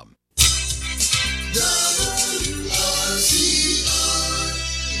WRCR.com.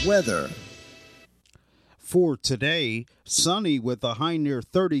 Weather. For today, sunny with a high near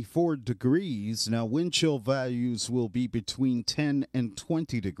 34 degrees. Now, wind chill values will be between 10 and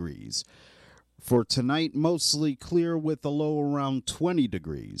 20 degrees. For tonight, mostly clear with a low around 20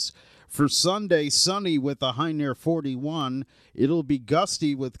 degrees. For Sunday, sunny with a high near 41. It'll be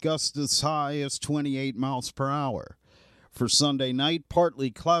gusty with gusts as high as 28 miles per hour. For Sunday night,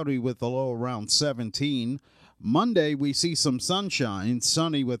 partly cloudy with a low around 17. Monday, we see some sunshine,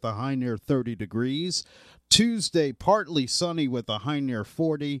 sunny with a high near 30 degrees. Tuesday, partly sunny with a high near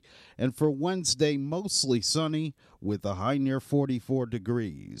 40. And for Wednesday, mostly sunny with a high near 44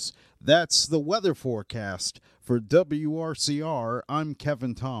 degrees. That's the weather forecast for WRCR. I'm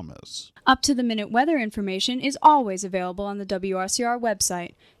Kevin Thomas. Up-to-the-minute weather information is always available on the WRCR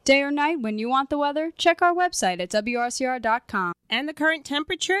website. Day or night, when you want the weather, check our website at WRCR.com. And the current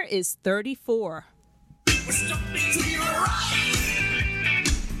temperature is 34.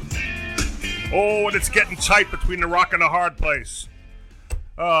 Oh, and it's getting tight between the rock and the hard place.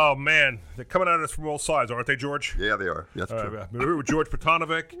 Oh, man. They're coming at us from all sides, aren't they, George? Yeah, they are. That's true. We're with George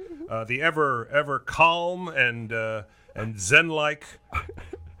Potanovic, the ever calm and zen-like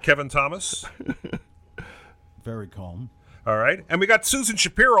Kevin Thomas. Very calm. All right. And we got Susan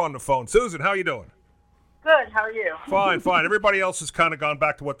Shapiro on the phone. Susan, how you doing? Good. How are you? Fine. Everybody else has kind of gone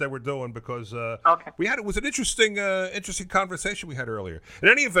back to what they were doing because it was an interesting conversation we had earlier. In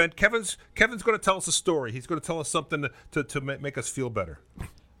any event, Kevin's going to tell us a story. He's going to tell us something to make us feel better.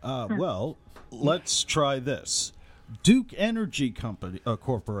 Well, let's try this. Duke Energy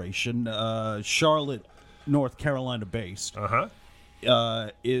Corporation, Charlotte, North Carolina based,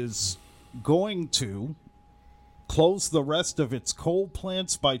 is going to close the rest of its coal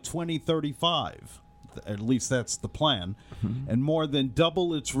plants by 2035. At least that's the plan, and more than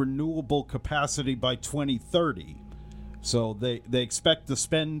double its renewable capacity by 2030. So they expect to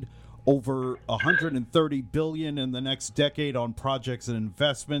spend over $130 billion in the next decade on projects and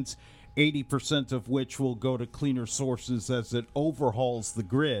investments, 80% of which will go to cleaner sources as it overhauls the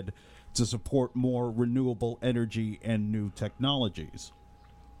grid to support more renewable energy and new technologies.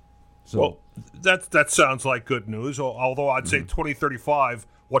 So, well, that sounds like good news, although I'd say 2035,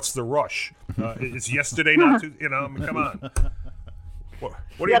 what's the rush? Is yesterday not too, I mean, come on. What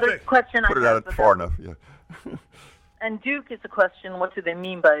do you think? Question Put it out far enough, yeah. And Duke is a question, what do they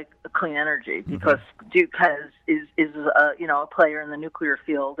mean by clean energy? Because Duke is a player in the nuclear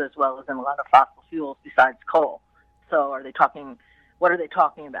field as well as in a lot of fossil fuels besides coal. So what are they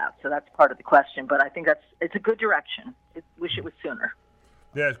talking about? So that's part of the question. But I think it's a good direction. Wish it was sooner.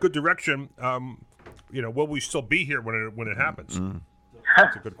 Yeah, it's good direction. Will we still be here when it happens?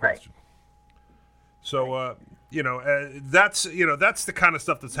 That's a good question. Right. So, that's the kind of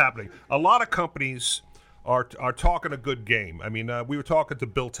stuff that's happening. A lot of companies are talking a good game. I mean, we were talking to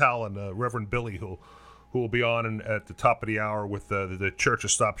Bill Talon, Reverend Billy, who will be on at the top of the hour with the Church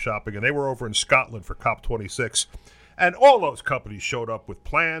of Stop Shopping, and they were over in Scotland for COP26, and all those companies showed up with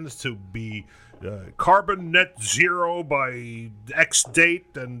plans to be carbon net zero by X date,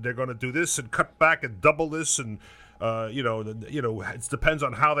 and they're going to do this and cut back and double this, and it depends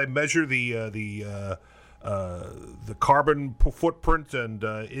on how they measure the carbon footprint, and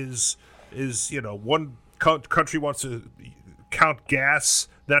is one country wants to count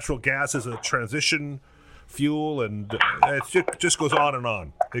natural gas as a transition fuel, and it just goes on and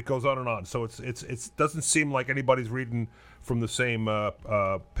on. It goes on and on. So it doesn't seem like anybody's reading from the same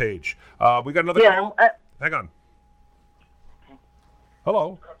page. We got another call. Hang on.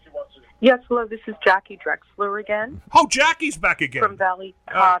 Hello. Yes, hello. This is Jackie Drexler again. Oh, Jackie's back again from Valley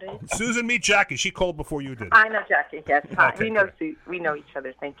Cottage. Susan, meet Jackie. She called before you did. I know Jackie. Yes, hi. Okay, we know each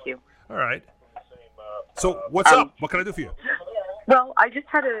other. Thank you. All right. So what's up? What can I do for you? Well, I just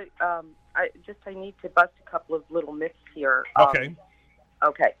had I need to bust a couple of little myths here. Okay.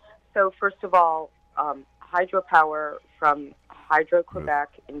 Okay. So first of all, hydropower from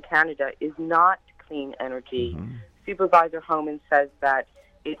Hydro-Quebec in Canada is not clean energy. Supervisor Hoehmann says that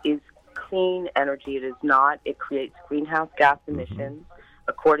it is clean energy. It is not. It creates greenhouse gas emissions.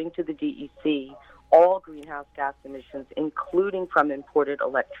 According to the DEC, all greenhouse gas emissions, including from imported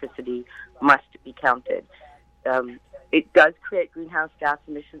electricity, must be counted. It does create greenhouse gas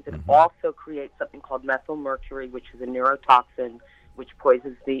emissions. It also creates something called methylmercury, which is a neurotoxin, which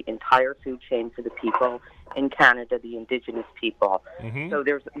poisons the entire food chain for the people in Canada, the Indigenous people. So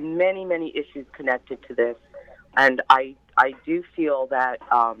there's many, many issues connected to this. And I do feel that,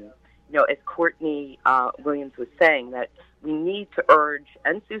 as Courtney Williams was saying, that we need to urge,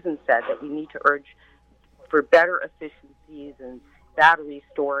 and Susan said that we need to urge for better efficiencies and battery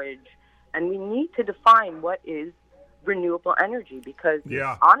storage, and we need to define what is renewable energy, because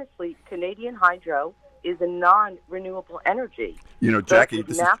honestly, Canadian hydro is a non-renewable energy. Jackie,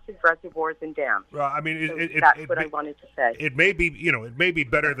 so massive reservoirs and dams. I mean, that's what I wanted to say. It may be, it may be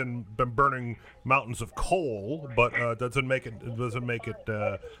better than burning mountains of coal, but doesn't make it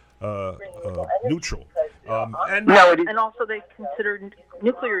neutral. And also they consider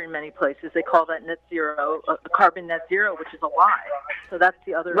nuclear in many places. They call that net zero, carbon net zero, which is a lie. So that's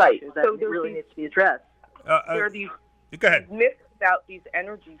the other issue that really needs to be addressed. There are these go ahead. myths about these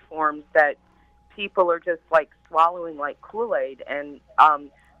energy forms that people are just like swallowing like Kool-Aid. And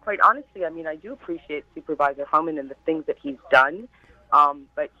quite honestly, I mean, I do appreciate Supervisor Hoehmann and the things that he's done,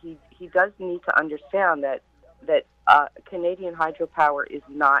 but he does need to understand that Canadian hydropower is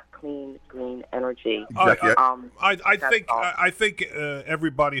not clean, green energy. Exactly. I think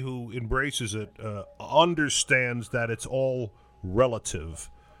everybody who embraces it understands that it's all relative.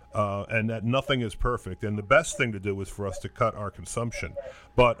 And that nothing is perfect, and the best thing to do is for us to cut our consumption.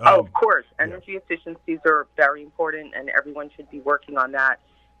 But of course, energy efficiencies are very important, and everyone should be working on that.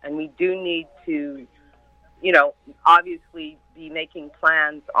 And we do need to, obviously be making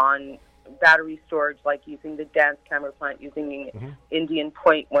plans on battery storage, like using the Dance Camera plant, using Indian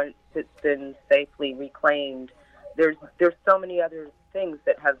Point once it's been safely reclaimed. There's so many other things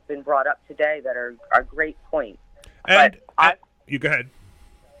that have been brought up today that are great points. And you go ahead.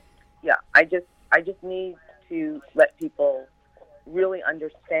 Yeah, I just need to let people really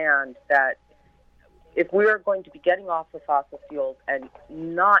understand that if we are going to be getting off of fossil fuels and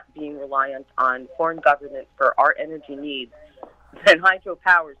not being reliant on foreign governments for our energy needs, then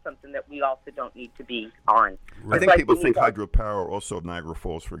hydropower is something that we also don't need to be on. I think people think hydropower, also Niagara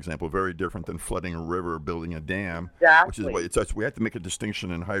Falls, for example, very different than flooding a river or building a dam. Exactly. Which is what it's. We have to make a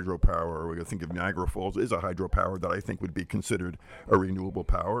distinction in hydropower. We're going to think of Niagara Falls is a hydropower that I think would be considered a renewable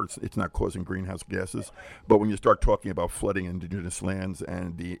power. It's not causing greenhouse gases. But when you start talking about flooding indigenous lands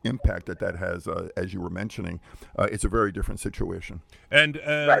and the impact that has, as you were mentioning, it's a very different situation. And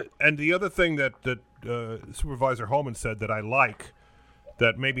and the other thing that Supervisor Hoehmann said that I like,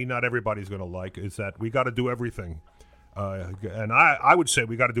 that maybe not everybody's going to like, is that we got to do everything. And I would say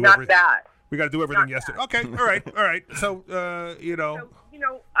we got to do everything. Not that. We got to do everything yesterday. Okay, all right. So,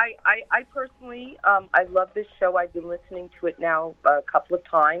 I personally, I love this show. I've been listening to it now a couple of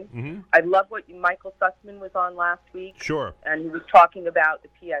times. I love what Michael Sussman was on last week. Sure. And he was talking about the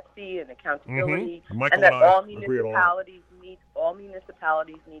PSC and accountability, and that all municipalities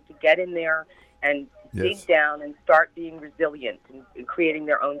need to get in there and dig down and start being resilient and creating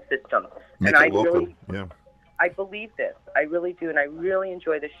their own system. Make and it local. I believe this. I really do, and I really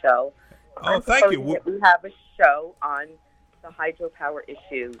enjoy the show. Thank you. We have a show on the hydropower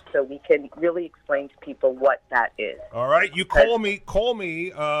issue, so we can really explain to people what that is. All right, you call me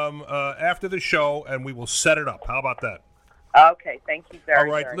after the show, and we will set it up. How about that? Okay, thank you very much.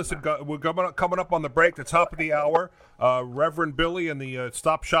 All right, listen, we're coming up on the break, the top of the hour. Reverend Billy and the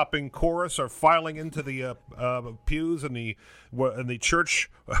Stop Shopping Chorus are filing into the pews, and the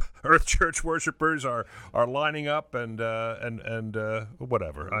church, Earth Church worshipers are lining up, and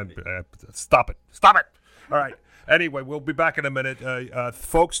whatever. Stop it! All right. Anyway, we'll be back in a minute.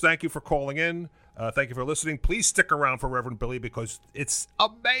 Folks, thank you for calling in. Thank you for listening. Please stick around for Reverend Billy, because it's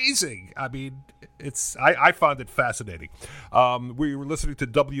amazing. I mean, I found it fascinating. We were listening to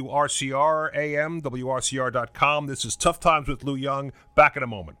WRCR AM, WRCR.com. This is Tough Times with Lou Young. Back in a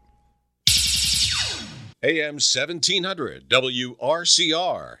moment. AM 1700,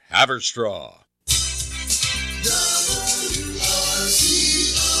 WRCR, Haverstraw.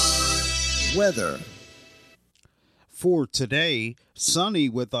 Weather. For today, sunny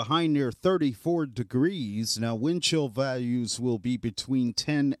with a high near 34 degrees. Now, wind chill values will be between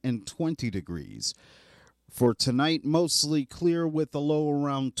 10 and 20 degrees. For tonight, mostly clear with a low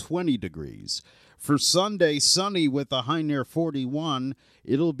around 20 degrees. For Sunday, sunny with a high near 41.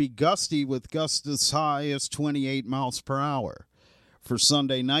 It'll be gusty with gusts as high as 28 miles per hour. For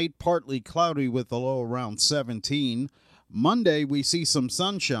Sunday night, partly cloudy with a low around 17. Monday, we see some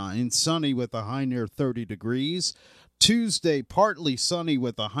sunshine, sunny with a high near 30 degrees. Tuesday, partly sunny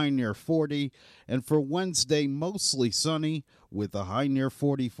with a high near 40, and for Wednesday, mostly sunny with a high near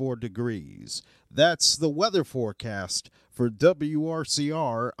 44 degrees. That's the weather forecast for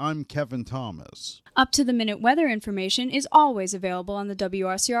WRCR. I'm Kevin Thomas. Up-to-the-minute weather information is always available on the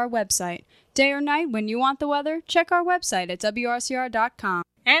WRCR website. Day or night, when you want the weather, check our website at WRCR.com.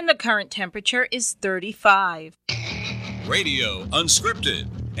 And the current temperature is 35. Radio Unscripted,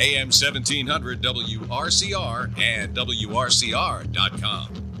 AM 1700 WRCR and WRCR.com.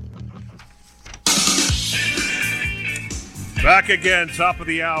 Back again, top of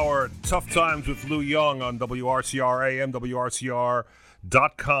the hour. Tough Times with Lou Young on WRCR AM,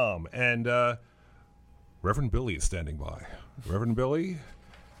 WRCR.com. And Reverend Billy is standing by. Reverend Billy,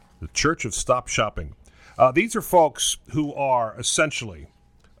 the Church of Stop Shopping. These are folks who are essentially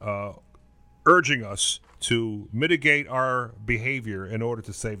urging us to mitigate our behavior in order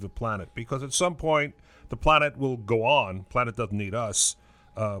to save the planet. Because at some point, the planet will go on. Planet doesn't need us.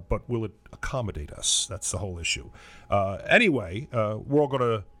 But will it accommodate us? That's the whole issue. Anyway, we're all going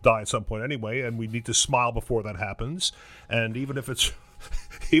to die at some point anyway, and we need to smile before that happens. And even if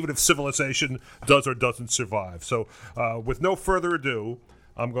civilization does or doesn't survive. So, with no further ado,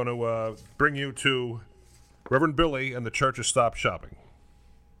 I'm going to bring you to Reverend Billy and the Church of Stop Shopping.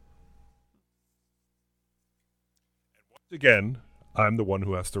 And once again, I'm the one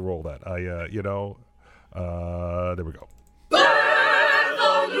who has to roll that. There we go.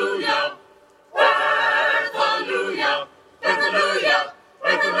 Hallelujah! Hallelujah! Hallelujah!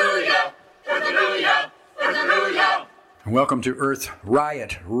 Hallelujah! Hallelujah! Hallelujah! Welcome to Earth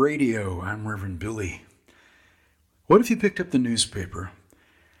Riot Radio. I'm Reverend Billy. What if you picked up the newspaper?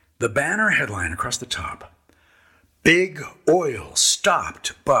 The banner headline across the top: Big Oil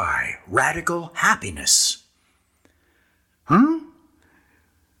stopped by radical happiness. Huh?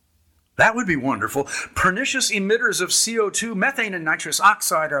 That would be wonderful. Pernicious emitters of CO2, methane, and nitrous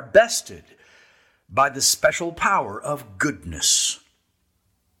oxide are bested by the special power of goodness.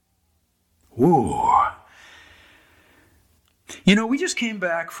 Ooh. You know, we just came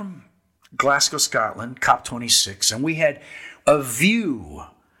back from Glasgow, Scotland, COP26, and we had a view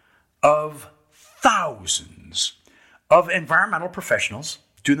of thousands of environmental professionals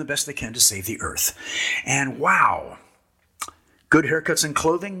doing the best they can to save the earth. And wow. Good haircuts and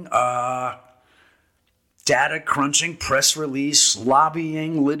clothing, data crunching, press release,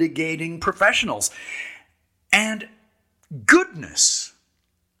 lobbying, litigating professionals. And goodness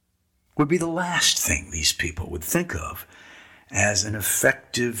would be the last thing these people would think of as an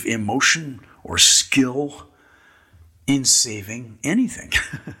effective emotion or skill in saving anything.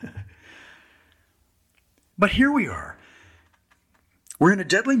 But here we are. We're in a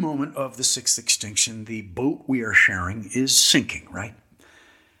deadly moment of the sixth extinction. The boat we are sharing is sinking, right?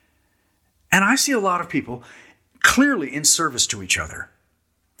 And I see a lot of people clearly in service to each other.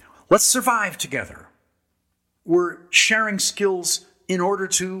 Let's survive together. We're sharing skills in order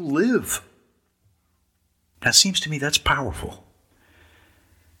to live. That seems to me that's powerful.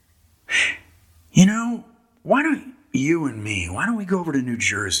 You know, why don't we go over to New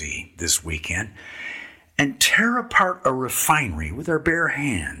Jersey this weekend and tear apart a refinery with our bare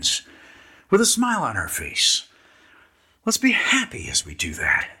hands, with a smile on our face? Let's be happy as we do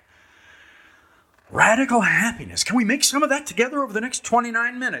that. Radical happiness. Can we make some of that together over the next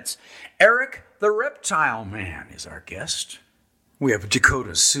 29 minutes? Eric the Reptile Man is our guest. We have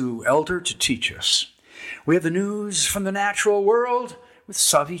Dakota Sue Elder to teach us. We have the news from the natural world with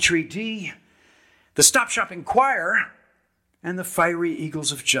Savitri D, the Stop Shopping Choir, and the Fiery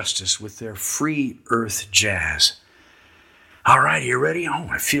Eagles of Justice with their free earth jazz. All right, are you ready? Oh,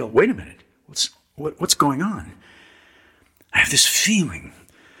 wait a minute. What's going on? I have this feeling.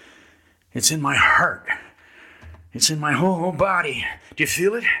 It's in my heart. It's in my whole body. Do you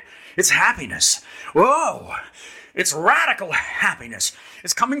feel it? It's happiness. Whoa! It's radical happiness.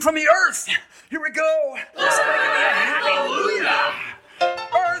 It's coming from the earth. Here we go. Let's make it a hallelujah.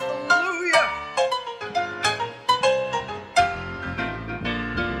 Earth, hallelujah.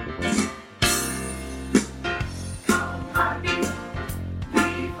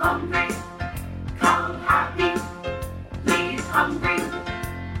 Hungry, come happy, leave hungry,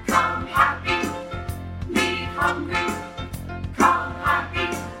 come happy, leave hungry, come happy,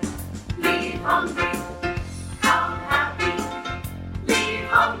 leave hungry, come happy, leave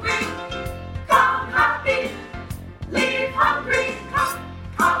hungry, come happy, leave hungry,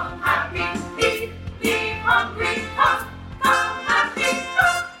 come happy, leave hungry, come happy,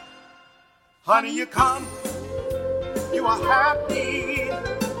 come. Honey, you come, you are happy.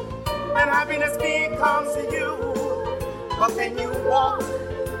 And happiness becomes you. But then you walk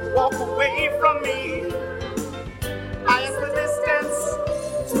away from me. I ask the distance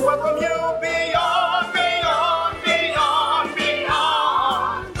to welcome you beyond, beyond, beyond,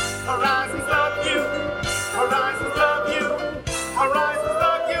 beyond. Horizons of you, horizons of you, horizons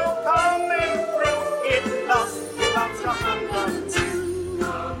of you coming through. It loves your hunger too.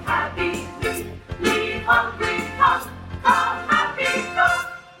 Come happy, leave hungry, come happy, come.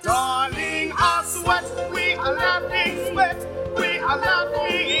 Darling, I sweat, we are laughing, we are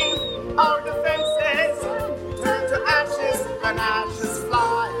laughing.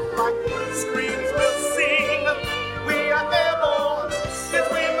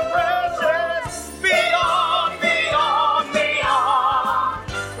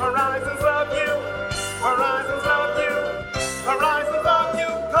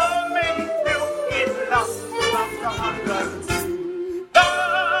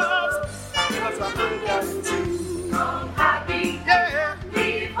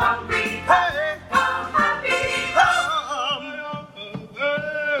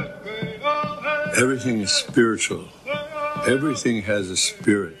 everything is spiritual. Everything has a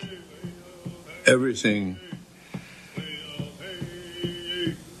spirit. Everything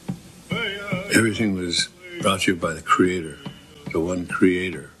was brought to you by the Creator, the one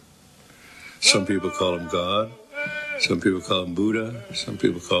Creator. Some people call him God. Some people call him Buddha. Some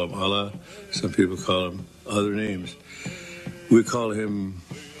people call him Allah. Some people call him other names. We call him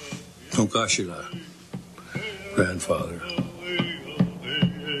Tonkashila, grandfather.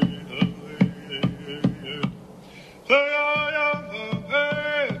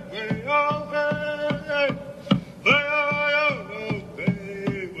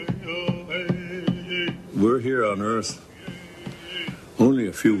 We're here on Earth only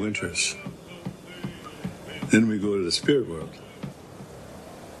a few winters. Then we go to the spirit world.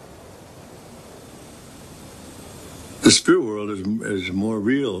 The spirit world is more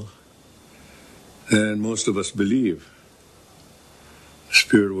real than most of us believe. The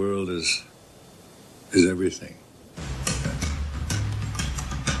spirit world is everything.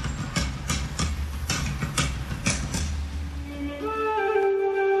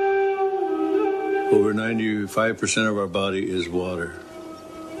 Over 95% of our body is water.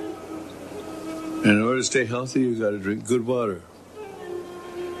 And in order to stay healthy, you've got to drink good water.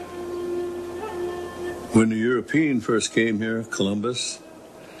 When the European first came here, Columbus,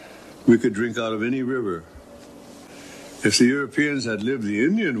 we could drink out of any river. If the Europeans had lived the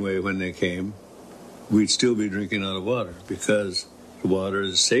Indian way when they came, we'd still be drinking out of water because the water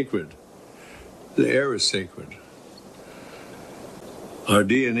is sacred. The air is sacred. Our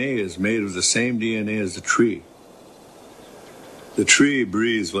DNA is made of the same DNA as the tree. The tree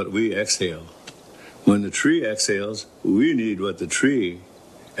breathes what we exhale. When the tree exhales, we need what the tree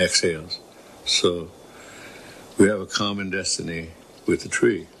exhales. So we have a common destiny with the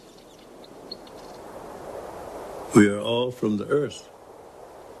tree. We are all from the earth.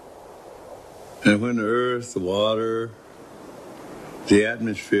 And when the earth, the water, the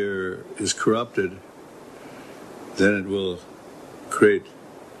atmosphere is corrupted, then it will create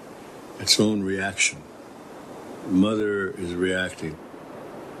its own reaction. Mother is reacting.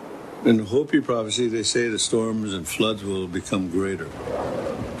 In the Hopi prophecy, they say the storms and floods will become greater.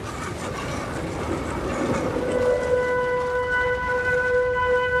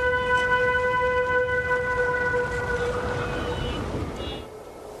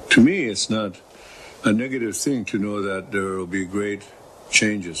 To me, it's not a negative thing to know that there will be great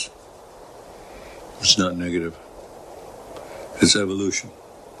changes. It's not negative. It's evolution.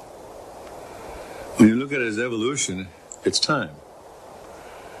 When you look at it as evolution, it's time.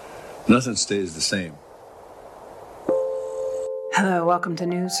 Nothing stays the same. Hello, welcome to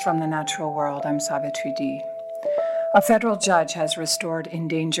News from the Natural World. I'm Savitri D. A federal judge has restored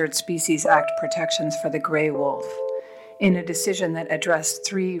Endangered Species Act protections for the gray wolf. In a decision that addressed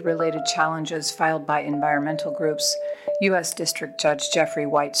 3 related challenges filed by environmental groups, U.S. District Judge Jeffrey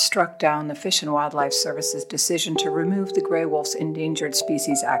White struck down the Fish and Wildlife Service's decision to remove the gray wolf's Endangered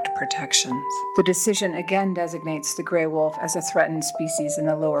Species Act protections. The decision again designates the gray wolf as a threatened species in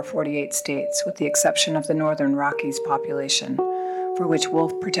the lower 48 states, with the exception of the northern Rockies population, for which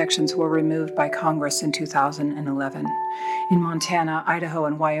wolf protections were removed by Congress in 2011. In Montana, Idaho,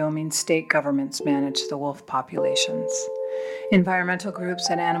 and Wyoming, state governments manage the wolf populations. Environmental groups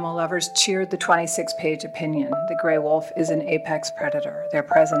and animal lovers cheered the 26-page opinion. The gray wolf is an apex predator. Their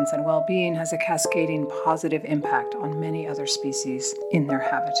presence and well-being has a cascading positive impact on many other species in their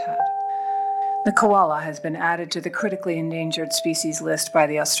habitat. The koala has been added to the critically endangered species list by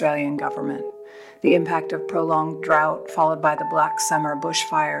the Australian government. The impact of prolonged drought, followed by the Black Summer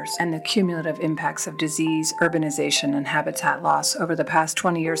bushfires, and the cumulative impacts of disease, urbanization, and habitat loss over the past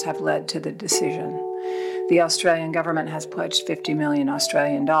 20 years have led to the decision. The Australian government has pledged 50 million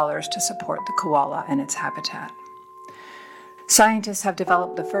Australian dollars to support the koala and its habitat. Scientists have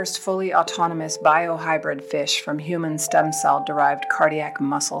developed the first fully autonomous biohybrid fish from human stem cell-derived cardiac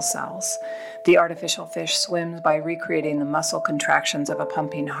muscle cells. The artificial fish swims by recreating the muscle contractions of a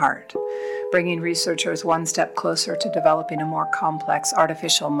pumping heart, bringing researchers one step closer to developing a more complex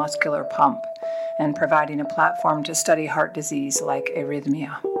artificial muscular pump and providing a platform to study heart disease like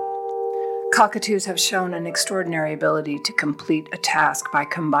arrhythmia. Cockatoos have shown an extraordinary ability to complete a task by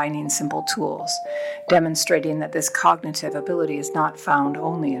combining simple tools, demonstrating that this cognitive ability is not found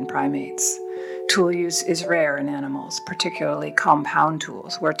only in primates. Tool use is rare in animals, particularly compound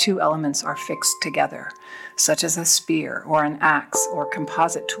tools, where 2 elements are fixed together, such as a spear or an axe, or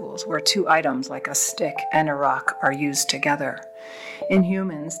composite tools, where 2 items like a stick and a rock are used together. In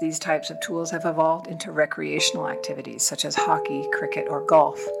humans, these types of tools have evolved into recreational activities such as hockey, cricket, or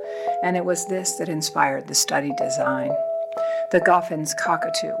golf, and it was this that inspired the study design. The Goffin's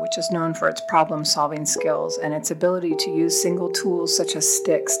cockatoo, which is known for its problem-solving skills and its ability to use single tools such as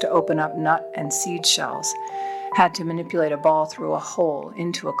sticks to open up nut and seed shells, had to manipulate a ball through a hole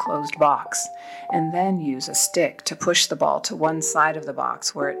into a closed box, and then use a stick to push the ball to one side of the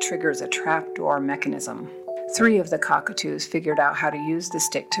box where it triggers a trapdoor mechanism. 3 of the cockatoos figured out how to use the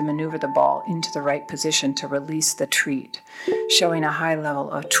stick to maneuver the ball into the right position to release the treat, showing a high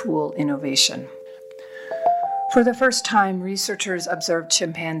level of tool innovation. For the first time, researchers observed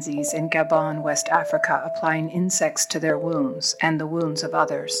chimpanzees in Gabon, West Africa, applying insects to their wounds and the wounds of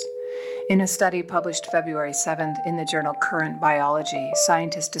others. In a study published February 7th in the journal Current Biology,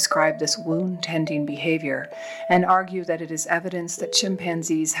 scientists describe this wound-tending behavior and argue that it is evidence that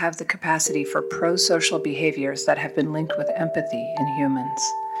chimpanzees have the capacity for pro-social behaviors that have been linked with empathy in humans.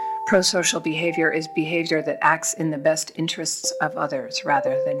 Pro-social behavior is behavior that acts in the best interests of others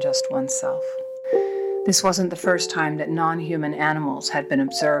rather than just oneself. This wasn't the first time that non-human animals had been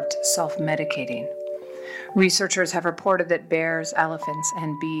observed self-medicating. Researchers have reported that bears, elephants,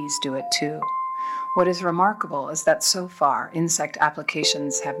 and bees do it too. What is remarkable is that so far, insect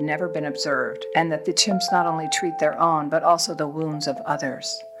applications have never been observed, and that the chimps not only treat their own, but also the wounds of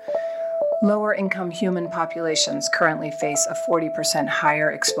others. Lower-income human populations currently face a 40%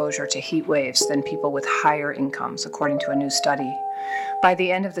 higher exposure to heat waves than people with higher incomes, according to a new study. By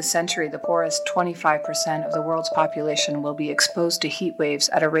the end of the century, the poorest 25% of the world's population will be exposed to heat waves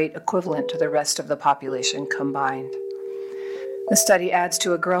at a rate equivalent to the rest of the population combined. The study adds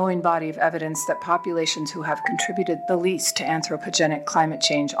to a growing body of evidence that populations who have contributed the least to anthropogenic climate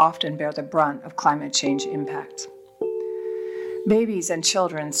change often bear the brunt of climate change impacts. Babies and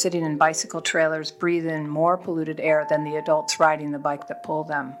children sitting in bicycle trailers breathe in more polluted air than the adults riding the bike that pull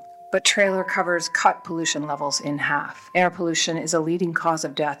them. But trailer covers cut pollution levels in half. Air pollution is a leading cause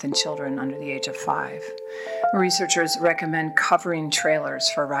of death in children under the age of 5. Researchers recommend covering trailers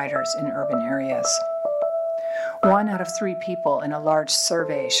for riders in urban areas. 1 out of 3 people in a large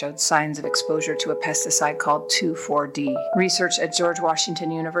survey showed signs of exposure to a pesticide called 2,4-D. Research at George Washington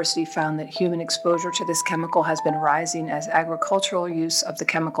University found that human exposure to this chemical has been rising as agricultural use of the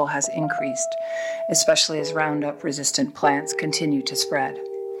chemical has increased, especially as Roundup-resistant plants continue to spread.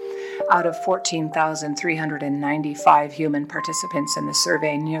 Out of 14,395 human participants in the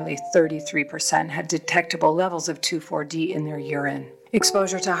survey, nearly 33% had detectable levels of 2,4-D in their urine.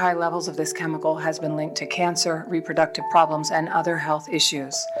 Exposure to high levels of this chemical has been linked to cancer, reproductive problems, and other health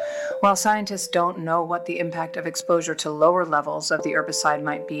issues. While scientists don't know what the impact of exposure to lower levels of the herbicide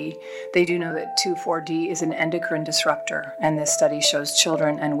might be, they do know that 2,4-D is an endocrine disruptor, and this study shows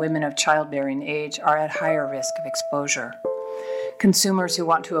children and women of childbearing age are at higher risk of exposure. Consumers who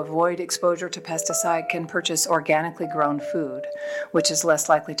want to avoid exposure to pesticide can purchase organically grown food, which is less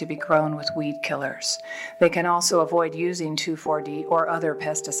likely to be grown with weed killers. They can also avoid using 2,4-D or other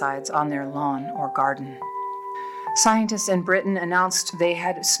pesticides on their lawn or garden. Scientists in Britain announced they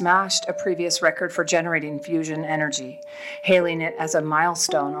had smashed a previous record for generating fusion energy, hailing it as a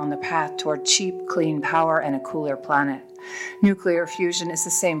milestone on the path toward cheap, clean power and a cooler planet. Nuclear fusion is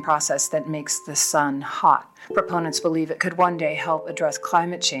the same process that makes the sun hot. Proponents believe it could one day help address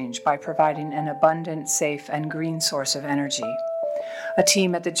climate change by providing an abundant, safe, and green source of energy. A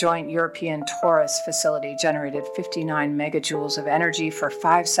team at the Joint European Torus facility generated 59 megajoules of energy for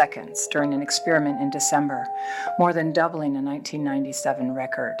 5 seconds during an experiment in December, more than doubling a 1997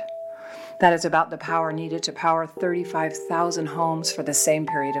 record. That is about the power needed to power 35,000 homes for the same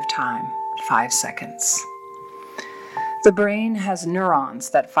period of time, 5 seconds. The brain has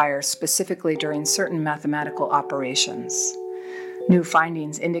neurons that fire specifically during certain mathematical operations. New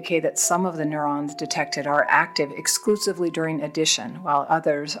findings indicate that some of the neurons detected are active exclusively during addition, while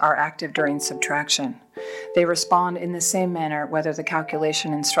others are active during subtraction. They respond in the same manner whether the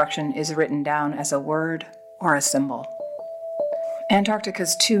calculation instruction is written down as a word or a symbol.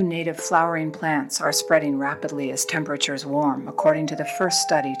 Antarctica's 2 native flowering plants are spreading rapidly as temperatures warm, according to the first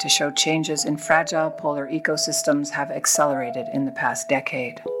study to show changes in fragile polar ecosystems have accelerated in the past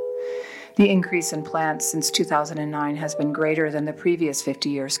decade. The increase in plants since 2009 has been greater than the previous 50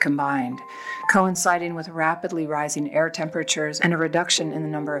 years combined, coinciding with rapidly rising air temperatures and a reduction in the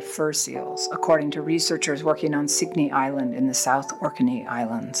number of fur seals, according to researchers working on Signy Island in the South Orkney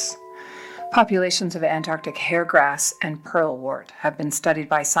Islands. Populations of Antarctic hairgrass and pearlwort have been studied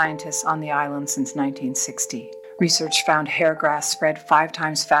by scientists on the island since 1960. Research found hairgrass spread 5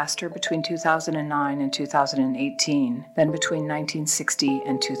 times faster between 2009 and 2018 than between 1960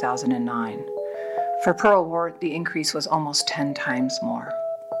 and 2009. For pearlwort, the increase was almost 10 times more.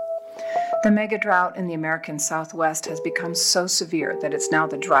 The mega drought in the American Southwest has become so severe that it's now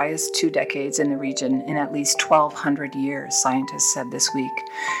the driest 2 decades in the region in at least 1,200 years, scientists said this week,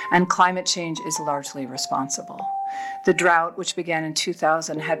 and climate change is largely responsible. The drought, which began in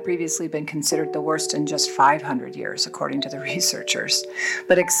 2000, had previously been considered the worst in just 500 years, according to the researchers.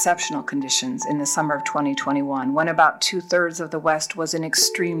 But exceptional conditions in the summer of 2021, when about 2/3 of the West was in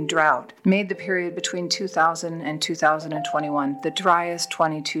extreme drought, made the period between 2000 and 2021 the driest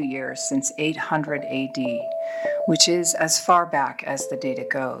 22 years since 800 AD, which is as far back as the data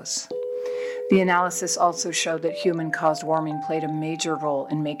goes. The analysis also showed that human-caused warming played a major role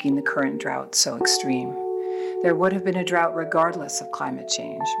in making the current drought so extreme. There would have been a drought regardless of climate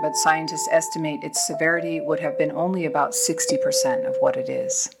change, but scientists estimate its severity would have been only about 60% of what it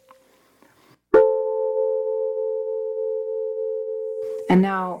is. And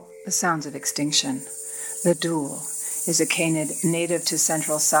now, the sounds of extinction. The dhoul is a canid native to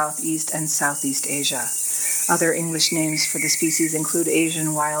Central, Southeast, and Southeast Asia. Other English names for the species include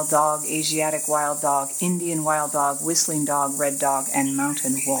Asian wild dog, Asiatic wild dog, Indian wild dog, whistling dog, red dog, and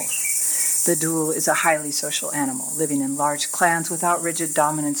mountain wolf. The dhoul is a highly social animal, living in large clans without rigid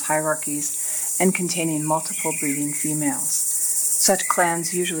dominance hierarchies and containing multiple breeding females. Such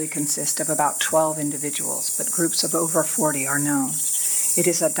clans usually consist of about 12 individuals, but groups of over 40 are known. It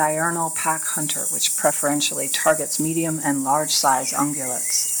is a diurnal pack hunter which preferentially targets medium and large-size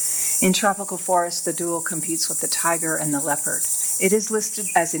ungulates. In tropical forests, the dhoul competes with the tiger and the leopard. It is listed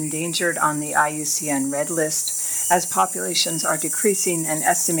as endangered on the IUCN Red List, as populations are decreasing and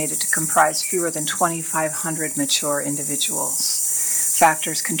estimated to comprise fewer than 2,500 mature individuals.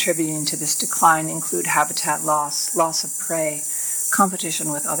 Factors contributing to this decline include habitat loss, loss of prey,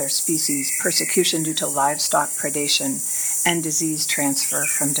 competition with other species, persecution due to livestock predation, and disease transfer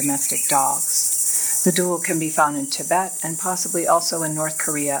from domestic dogs. The dhoul can be found in Tibet and possibly also in North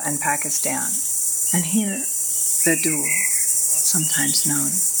Korea and Pakistan. And here, the dhoul, sometimes known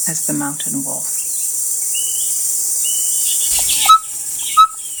as the mountain wolf.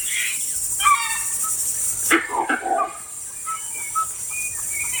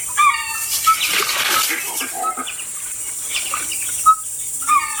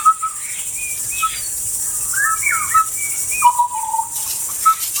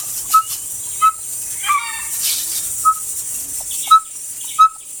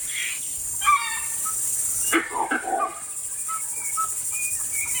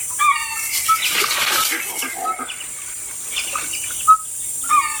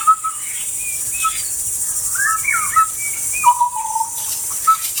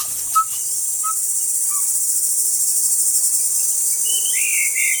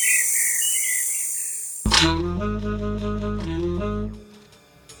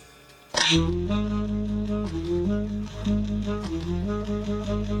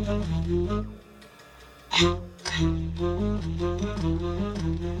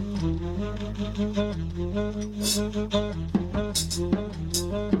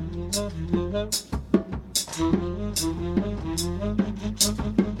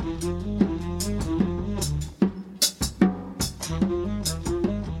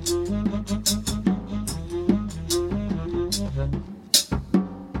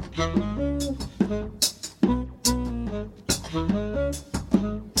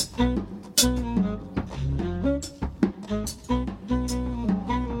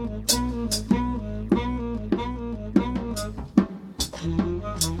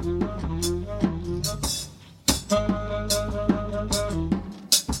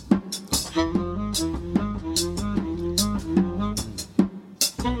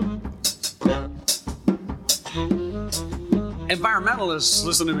 Environmentalists,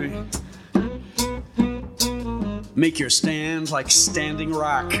 listen to me. Make your stand like Standing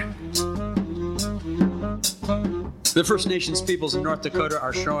Rock. The First Nations peoples in North Dakota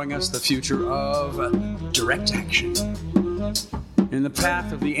are showing us the future of direct action. In the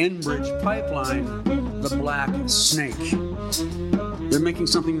path of the Enbridge pipeline, the black snake. They're making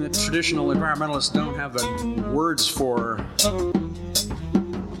something that traditional environmentalists don't have the words for.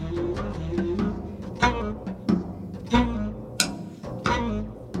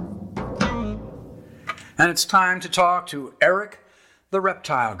 And it's time to talk to Eric, the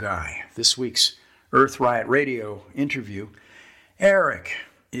reptile guy, this week's Earth Riot Radio interview. Eric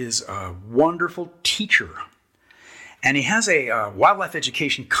is a wonderful teacher, and he has a wildlife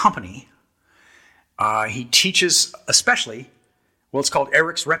education company. He teaches especially, it's called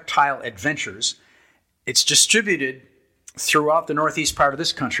Eric's Reptile Adventures. It's distributed throughout the northeast part of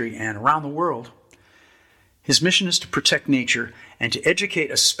this country and around the world. His mission is to protect nature and to educate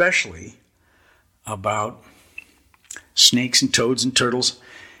especially about snakes and toads and turtles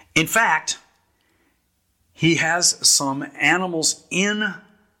In fact, he has some animals in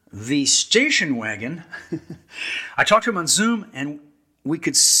the station wagon. I talked to him on Zoom, and we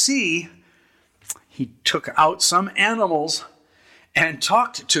could see he took out some animals and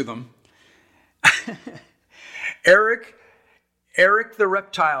talked to them. Eric the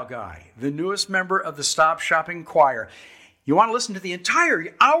reptile guy, the newest member of the Stop Shopping Choir. You want to listen to the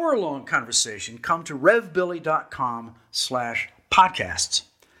entire hour-long conversation, come to revbilly.com/podcasts.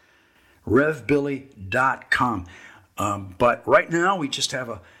 revbilly.com. But right now, we just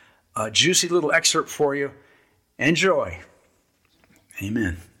have a juicy little excerpt for you. Enjoy.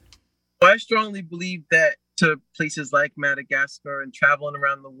 Amen. I strongly believe that to places like Madagascar and traveling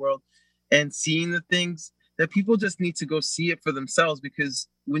around the world and seeing the things, that people just need to go see it for themselves, because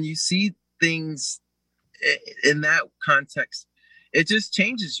when you see things in that context, it just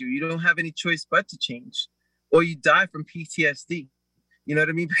changes you. You don't have any choice but to change, or you die from PTSD. You know what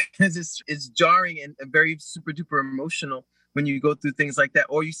I mean? Because it's jarring and very super duper emotional when you go through things like that,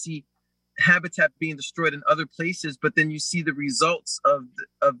 or you see habitat being destroyed in other places, but then you see the results of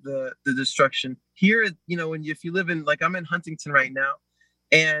the destruction. Here, you know, if you live in, like, I'm in Huntington right now,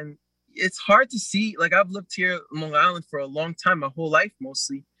 and it's hard to see, like, I've lived here in Long Island for a long time, my whole life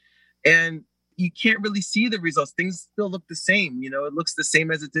mostly, and you can't really see the results. Things still look the same, you know, it looks the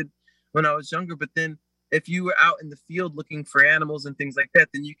same as it did when I was younger. But then if you were out in the field looking for animals and things like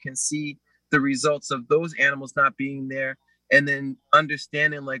that, then you can see the results of those animals not being there, and then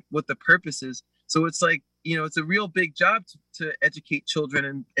understanding like what the purpose is. So it's like, you know, it's a real big job to educate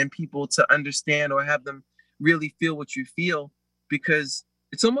children and people to understand, or have them really feel what you feel, because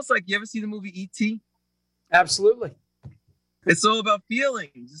it's almost like, you ever see the movie E.T.? Absolutely. It's all about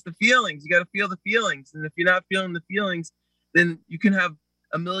feelings. It's the feelings. You got to feel the feelings. And if you're not feeling the feelings, then you can have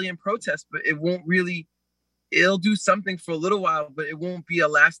a million protests, but it won't really, it'll do something for a little while, but it won't be a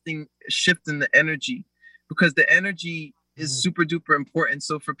lasting shift in the energy, because the energy is super duper important.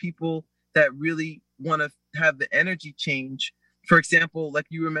 So for people that really want to have the energy change, for example, like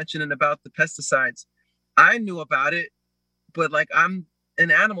you were mentioning about the pesticides, I knew about it, but like, I'm an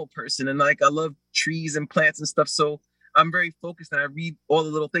animal person, and like I love trees and plants and stuff, so I'm very focused and I read all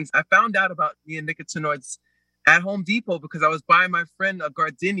the little things. I found out about neonicotinoids at Home Depot because I was buying my friend a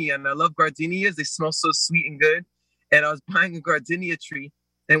gardenia, and I love gardenias. They smell so sweet and good. And I was buying a gardenia tree,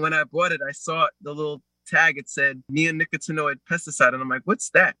 and when I bought it, I saw the little tag. It said neonicotinoid pesticide, and I'm like, what's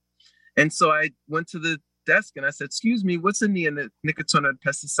that? And so I went to the desk and I said, excuse me, what's a neonicotinoid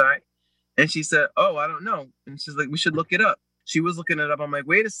pesticide? And she said, oh, I don't know. And she's like, we should look it up. She was looking it up. I'm like,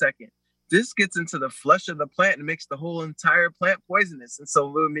 wait a second. This gets into the flesh of the plant and makes the whole entire plant poisonous. And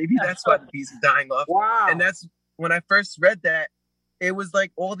so maybe that's why the bees are dying off. Wow. And that's when I first read that, it was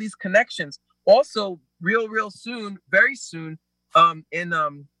like all these connections. Also, real soon, very soon,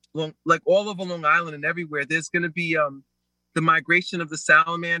 like all over Long Island and everywhere, there's going to be the migration of the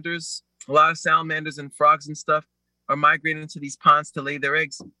salamanders. A lot of salamanders and frogs and stuff are migrating into these ponds to lay their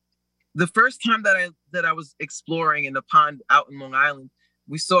eggs. The first time that I was exploring in the pond out in Long Island,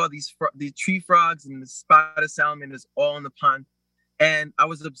 we saw these tree frogs and the spotted salamanders all in the pond. And I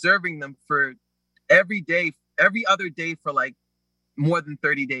was observing them for every other day for like more than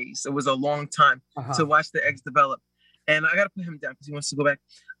 30 days. It was a long time to watch the eggs develop. And I got to put him down because he wants to go back.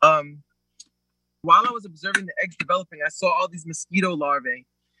 While I was observing the eggs developing, I saw all these mosquito larvae.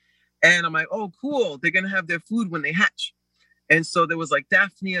 And I'm like, oh, cool. They're going to have their food when they hatch. And so there was like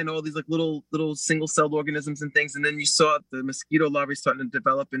Daphnia and all these like little single-celled organisms and things. And then you saw the mosquito larvae starting to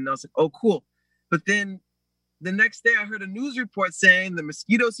develop. And I was like, oh, cool. But then the next day I heard a news report saying the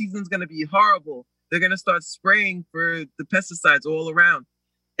mosquito season is going to be horrible. They're going to start spraying for the pesticides all around.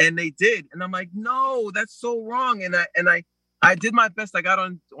 And they did. And I'm like, no, that's so wrong. And I did my best. I got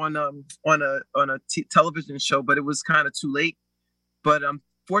on a television show, but it was kind of too late. But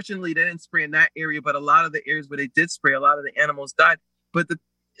fortunately, they didn't spray in that area, but a lot of the areas where they did spray, a lot of the animals died. But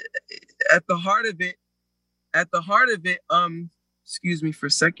at the heart of it, excuse me for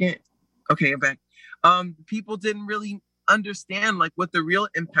a second. Okay, I'm back. People didn't really understand like what the real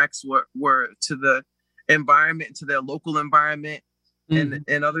impacts were to the environment, to their local environment,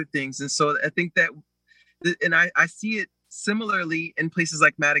 and other things. And so I think that, and I see it similarly in places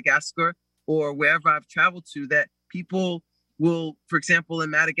like Madagascar or wherever I've traveled to, that people will, for example, in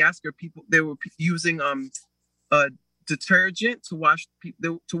Madagascar, they were using detergent to wash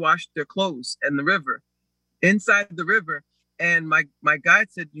their clothes in the river, inside the river. And my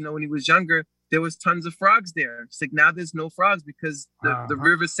guide said, you know, when he was younger, there was tons of frogs there. It's like now there's no frogs because the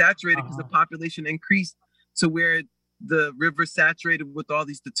river's saturated because the population increased to where the river saturated with all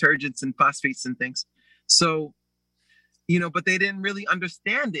these detergents and phosphates and things. So but they didn't really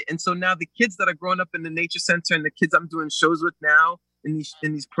understand it. And so now the kids that are growing up in the nature center and the kids I'm doing shows with now in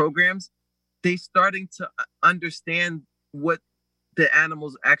these programs, they starting to understand what the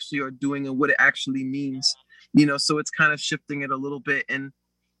animals actually are doing and what it actually means. So it's kind of shifting it a little bit, and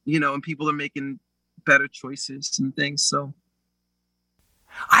and people are making better choices and things. So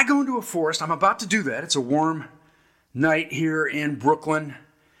I go into a forest. I'm about to do that. It's a warm night here in Brooklyn.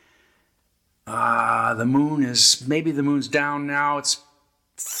 The moon's down now. It's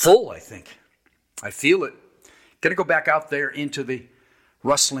full, I think. I feel it. Gonna go back out there into the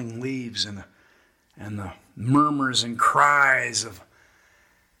rustling leaves and the murmurs and cries of,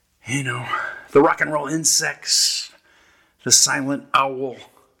 the rock and roll insects, the silent owl.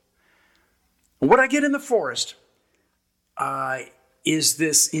 What I get in the forest is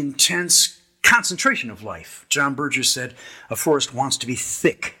this intense concentration of life. John Burgess said a forest wants to be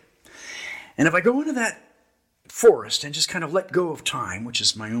thick. And if I go into that forest and just kind of let go of time, which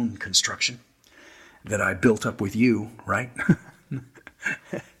is my own construction that I built up with you, right?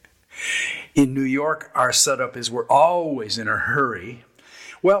 In New York, our setup is we're always in a hurry.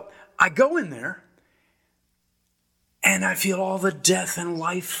 Well, I go in there and I feel all the death and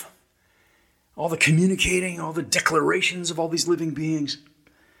life, all the communicating, all the declarations of all these living beings.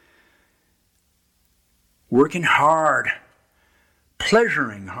 Working hard,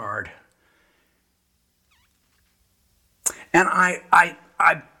 pleasuring hard. And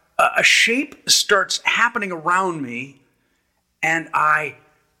a shape starts happening around me, and I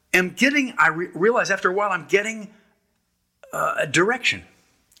realize after a while I'm getting a direction.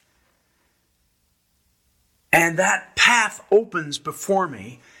 And that path opens before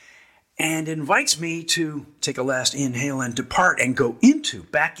me and invites me to take a last inhale and depart and go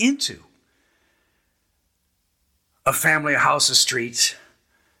back into a family, a house, a street,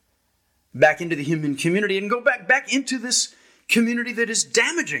 back into the human community, and go back into this community that is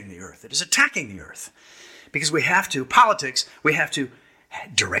damaging the earth, that is attacking the earth. Because we have to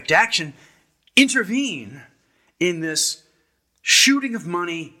direct action, intervene in this shooting of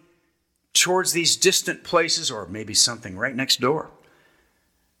money towards these distant places, or maybe something right next door,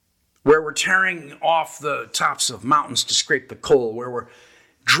 where we're tearing off the tops of mountains to scrape the coal, where we're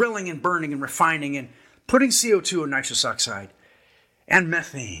drilling and burning and refining and putting CO2 and nitrous oxide and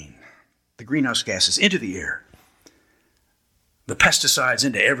methane, the greenhouse gases, into the air, the pesticides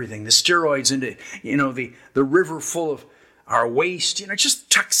into everything, the steroids into, the river full of our waste, just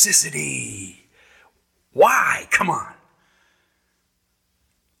toxicity. Why? Come on.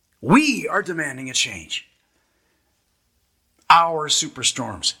 We are demanding a change. Our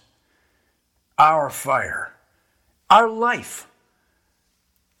superstorms, our fire, our life.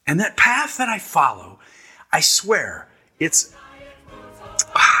 And that path that I follow, I swear, it's,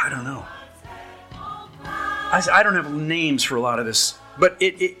 I don't know. I don't have names for a lot of this, but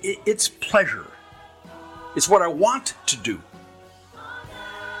it's pleasure. It's what I want to do.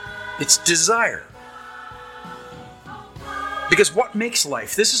 It's desire. Because what makes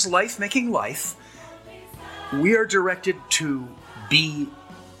life? This is life making life. We are directed to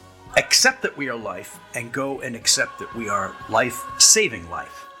accept that we are life, and go and accept that we are life, saving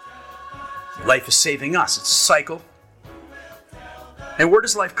life. Life is saving us. It's a cycle. And where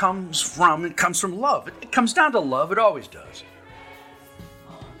does life come from? It comes from love. It comes down to love. It always does.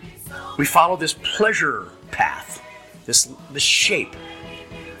 We follow this pleasure path, this shape.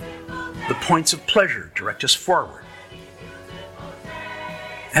 The points of pleasure direct us forward.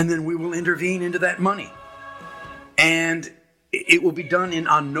 And then we will intervene into that money. And it will be done in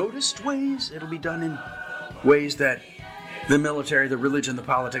unnoticed ways. It'll be done in ways that the military, the religion, the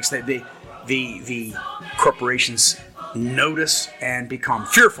politics, the corporations notice and become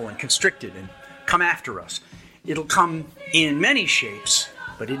fearful and constricted and come after us. It'll come in many shapes,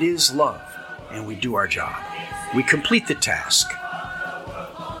 but it is love, and we do our job. We complete the task.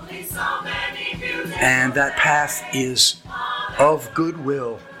 And that path is of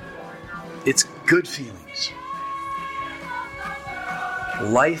goodwill. It's good feelings.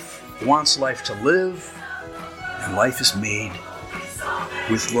 Life wants life to live, and life is made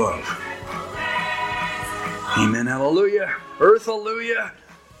with love. Amen, hallelujah. Earth, hallelujah.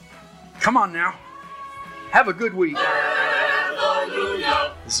 Come on now. Have a good week.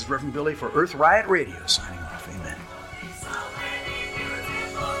 Hallelujah. This is Reverend Billy for Earth Riot Radio signing off. Amen.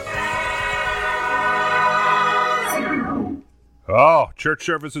 Oh, church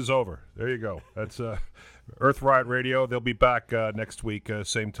service is over. There you go. That's Earth Riot Radio. They'll be back next week,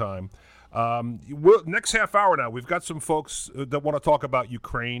 same time. Next half hour now, we've got some folks that want to talk about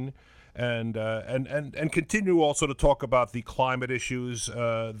Ukraine and continue also to talk about the climate issues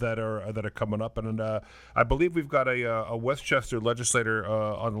that are coming up. And I believe we've got a Westchester legislator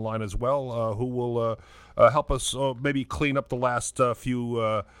on the line as well who will help us maybe clean up the last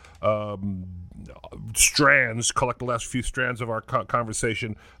few strands, collect the last few strands of our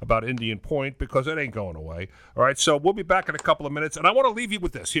conversation about Indian Point, because it ain't going away. All right, so we'll be back in a couple of minutes, and I want to leave you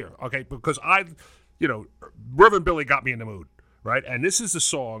with this here, okay? Because Reverend Billy got me in the mood, right? And this is a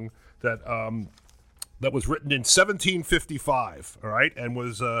song that was written in 1755, all right, and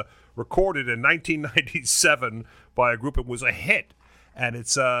was recorded in 1997 by a group. It was a hit, and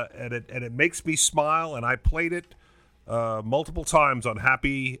it makes me smile, and I played it multiple times on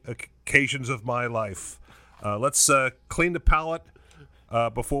happy occasions of my life. Let's clean the palate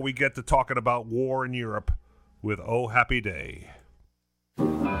before we get to talking about war in Europe with "Oh Happy Day."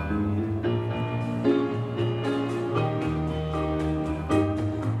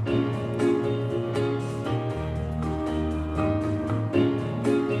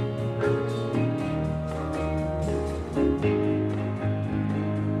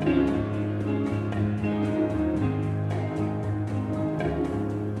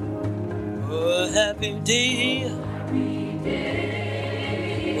 Happy day,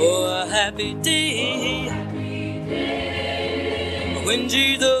 oh, a happy day, when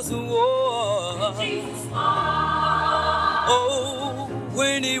Jesus was, oh,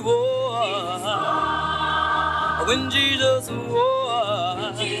 when he was, when Jesus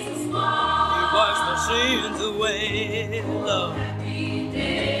was, he washed my sins away, Lord.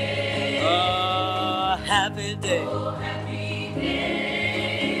 A happy day.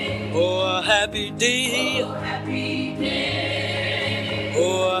 Oh, a happy day, oh, a happy day,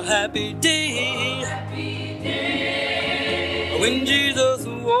 oh, a happy day, when Jesus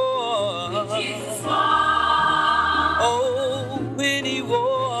was, oh, when he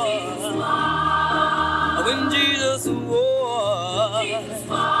was, when Jesus was, he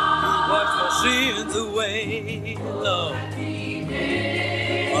washed my sins away, Lord.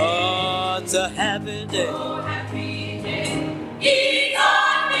 Oh, it's a happy day. He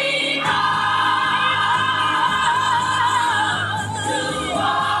taught me how to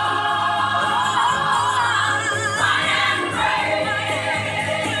walk, run and pray,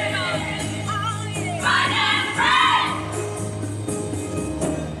 run and pray,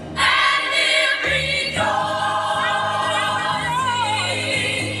 and live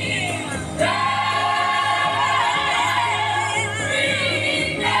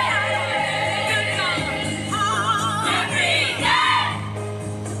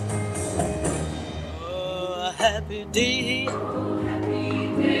happy day,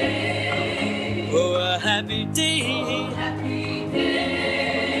 oh, a happy day,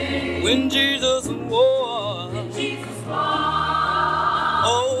 when Jesus was,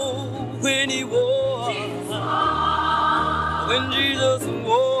 oh, when he was, when Jesus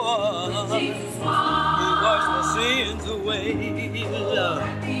was, he washed my sins away, Lord.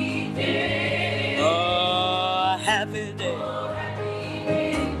 Oh, a happy day.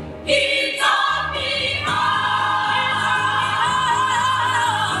 He taught me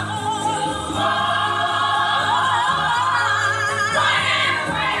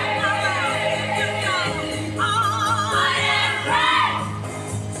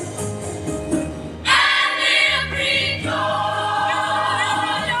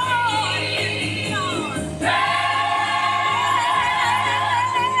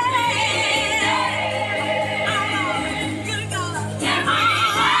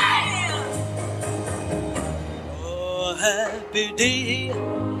happy day,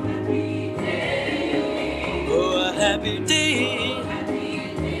 oh, a happy day,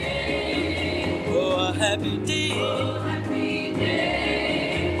 oh, a happy day, oh, a happy day, oh, happy day,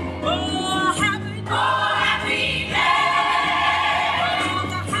 oh,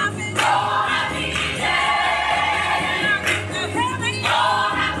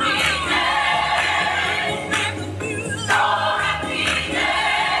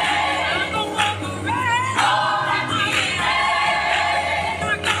 happy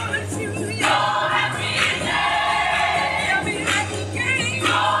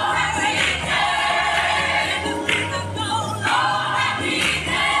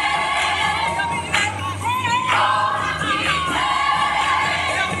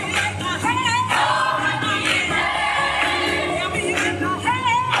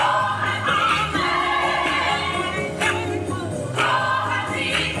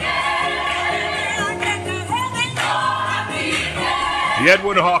The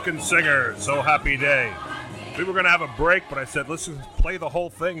Edwin Hawkins Singers, So Happy Day. We were going to have a break, but I said, let's just play the whole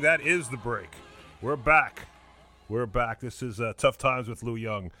thing. That is the break. We're back. We're back. This is Tough Times with Lou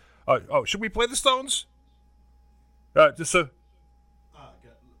Young Should we play the Stones? Just a.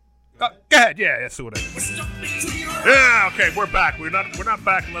 Go ahead. Yeah, let's do it. Yeah, okay, we're back. We're not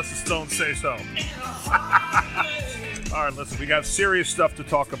back unless the Stones say so. All right, listen, we got serious stuff to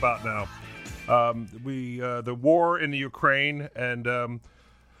talk about now. The war in the Ukraine, and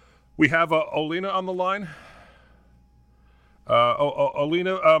we have Olena on the line.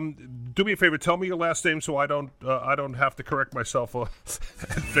 Olena, do me a favor. Tell me your last name so I don't have to correct myself and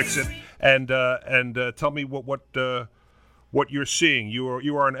fix it. And tell me what you're seeing.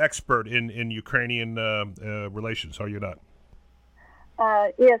 You are an expert in Ukrainian relations, are you not?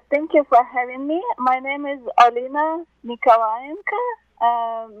 Yes, thank you for having me. My name is Olena Nikolayenko.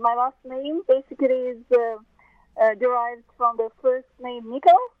 My last name basically is derived from the first name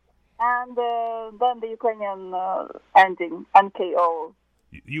Nicholas, and then the Ukrainian ending NKO.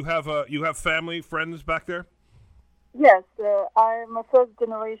 You have family, friends back there? Yes, I'm a first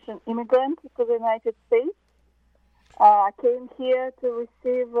generation immigrant to the United States. I came here to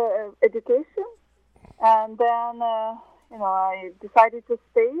receive education, and then I decided to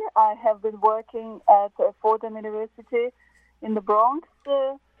stay. I have been working at Fordham University in the Bronx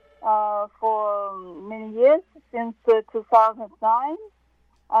for many years, since 2009.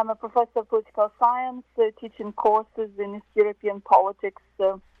 I'm a professor of political science, teaching courses in East European politics,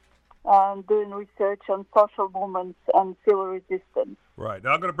 doing research on social movements and civil resistance. Right.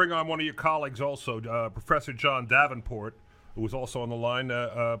 Now I'm going to bring on one of your colleagues also, Professor John Davenport, who is also on the line.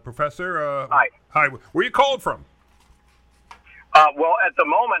 Professor, hi. Hi. Where are you calling from? Well, at the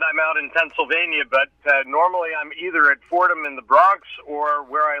moment, I'm out in Pennsylvania, but normally I'm either at Fordham in the Bronx or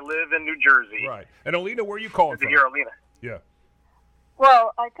where I live in New Jersey. Right. And Olena, where are you calling from? Here, Olena. Yeah.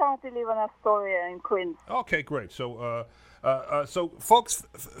 Well, I currently live in Astoria in Queens. Okay, great. So, folks,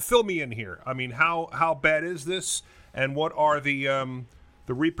 fill me in here. I mean, how bad is this, and what are the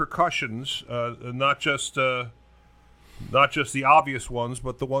repercussions? Not just the obvious ones,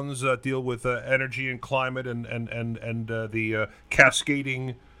 but the ones that deal with energy and climate and the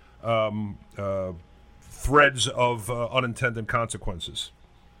cascading threads of unintended consequences.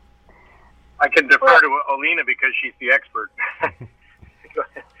 I can defer to Olena because she's the expert.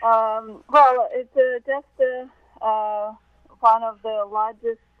 Well, it's just one of the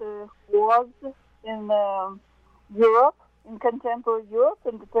largest wars in Europe, in contemporary Europe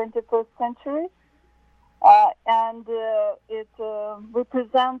in the 21st century. And it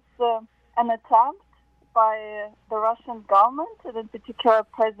represents an attempt by the Russian government, and in particular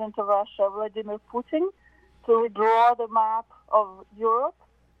President of Russia, Vladimir Putin, to redraw the map of Europe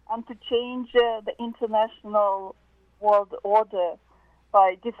and to change the international world order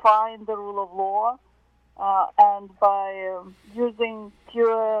by defying the rule of law and by using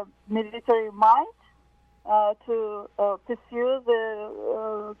pure military might to pursue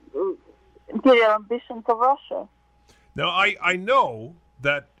the imperial ambitions of Russia. Now, I know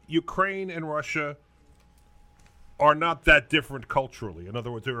that Ukraine and Russia are not that different culturally. In other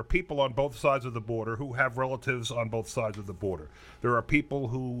words, there are people on both sides of the border who have relatives on both sides of the border. There are people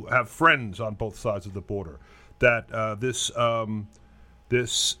who have friends on both sides of the border. That this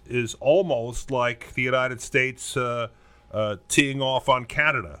is almost like the United States teeing off on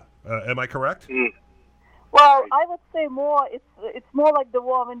Canada. Am I correct? Well, I would say more. It's more like the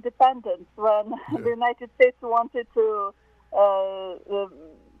War of Independence when the United States wanted to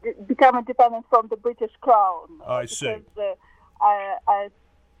become independent from the British Crown. I see. Because,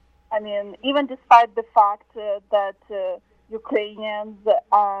 I mean, even despite the fact that Ukrainians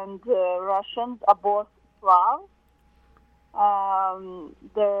and Russians are both Slavs,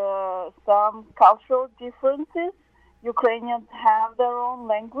 there are some cultural differences. Ukrainians have their own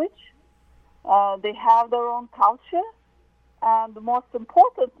language. They have their own culture, and most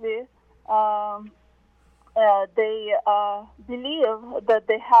importantly, they believe that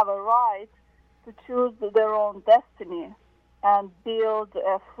they have a right to choose their own destiny and build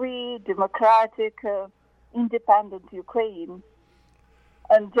a free, democratic, independent Ukraine.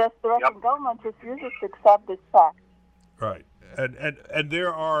 And just the Russian government refuses to accept this fact. Right, and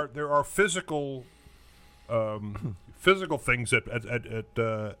there are physical things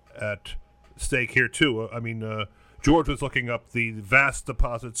at stake here too. I mean, George was looking up the vast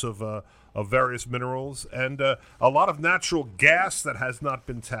deposits of various minerals and a lot of natural gas that has not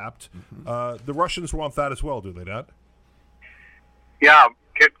been tapped. The Russians want that as well, do they not? Yeah.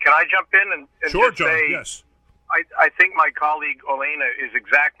 Can I jump in and sure, just John, say, yes. I think my colleague Olena is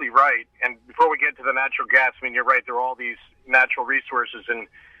exactly right. And before we get to the natural gas, I mean, you're right. There are all these natural resources in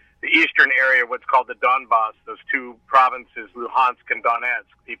the eastern area, what's called the Donbass, those two provinces, Luhansk and Donetsk,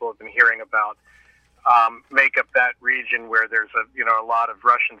 people have been hearing about. make up that region where there's a lot of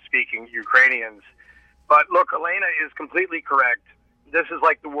Russian-speaking Ukrainians. But look, Olena is completely correct. This is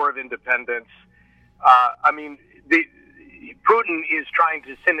like the War of Independence. Putin is trying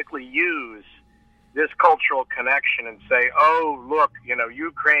to cynically use this cultural connection and say, oh, look,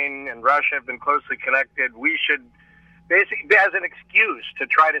 Ukraine and Russia have been closely connected. We should basically, as an excuse to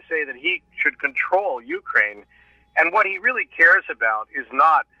try to say that he should control Ukraine. And what he really cares about is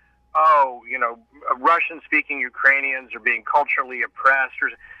not, Russian-speaking Ukrainians are being culturally oppressed.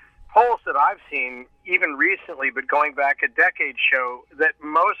 Polls that I've seen, even recently, but going back a decade, show that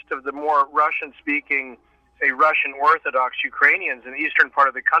most of the more Russian-speaking, say, Russian Orthodox Ukrainians in the eastern part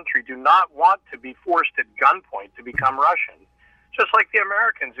of the country do not want to be forced at gunpoint to become Russian. Just like the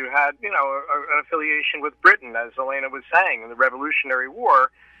Americans who had, an affiliation with Britain, as Olena was saying, in the Revolutionary War.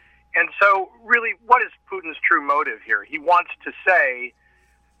 And so, really, what is Putin's true motive here? He wants to say,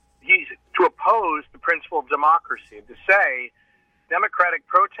 he's to oppose the principle of democracy, to say democratic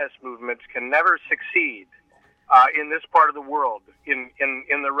protest movements can never succeed in this part of the world, in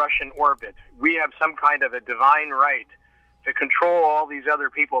the Russian orbit. We have some kind of a divine right to control all these other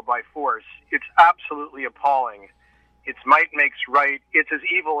people by force. It's absolutely appalling. Its might makes right. It's as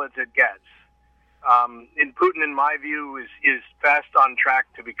evil as it gets. And Putin, in my view, is fast on track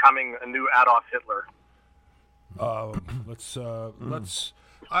to becoming a new Adolf Hitler. On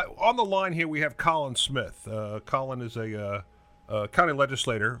the line here, we have Colin Smith. Colin is a county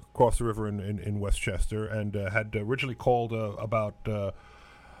legislator across the river in Westchester, and had originally called about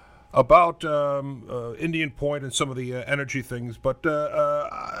Indian Point and some of the energy things. But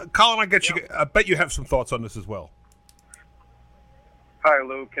Colin, I bet you have some thoughts on this as well. Hi,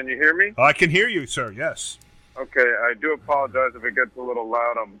 Lou. Can you hear me? I can hear you, sir. Yes. Okay. I do apologize if it gets a little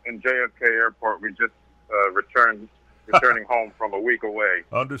loud. I'm in JFK Airport. We just returning home from a week away.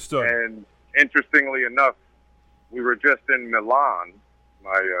 Understood. And interestingly enough, we were just in Milan,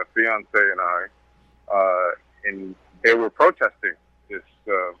 my fiance and I, and they were protesting this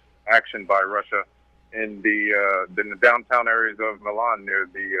action by Russia in the downtown areas of Milan near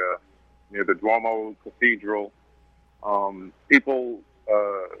the Duomo Cathedral. People,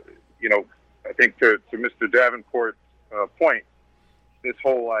 I think to Mr. Davenport's point, this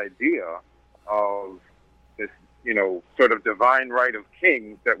whole idea of this, sort of divine right of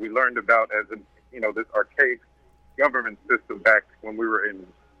kings that we learned about as this archaic government system back when we were in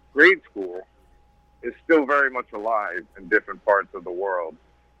grade school is still very much alive in different parts of the world.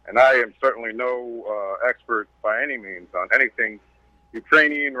 And I am certainly no expert by any means on anything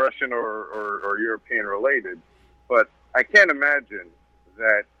Ukrainian, Russian, or European related. But I can't imagine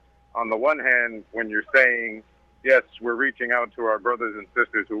that on the one hand, when you're saying, yes, we're reaching out to our brothers and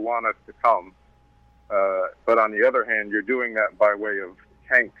sisters who want us to come, but on the other hand, you're doing that by way of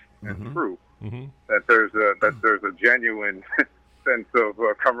tanks and troops. Mm-hmm. That there's a genuine sense of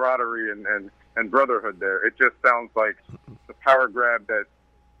camaraderie and brotherhood there. It just sounds like the power grab that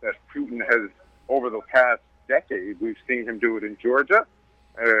Putin has over the past decade. We've seen him do it in Georgia.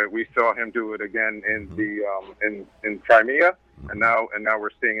 We saw him do it again in Crimea, and now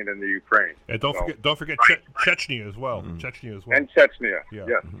we're seeing it in the Ukraine. And don't forget Chechnya as well. Mm-hmm. Chechnya as well. And Chechnya, yeah.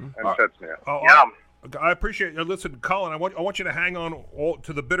 Yes, and Chechnya. I appreciate it. Listen, Colin, I want you to hang on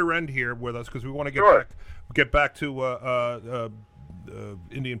to the bitter end here with us because we want to get back to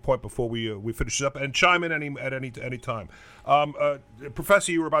Indian Point before we finish this up, and chime in at any time.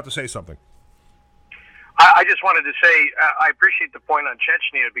 Professor, you were about to say something. I just wanted to say I appreciate the point on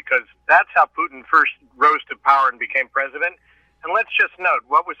Chechnya because that's how Putin first rose to power and became president. And let's just note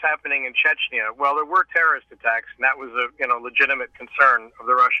what was happening in Chechnya. Well, there were terrorist attacks, and that was a legitimate concern of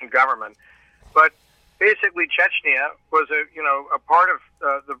the Russian government. But basically, Chechnya was a part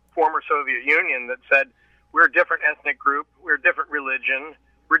of the former Soviet Union that said we're a different ethnic group, we're a different religion,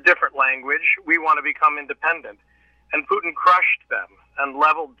 we're a different language, we want to become independent. And Putin crushed them and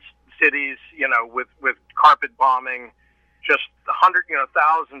leveled cities, with carpet bombing, just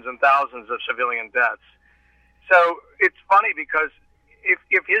thousands and thousands of civilian deaths. So it's funny because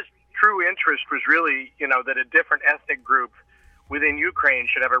if his true interest was really, that a different ethnic group within Ukraine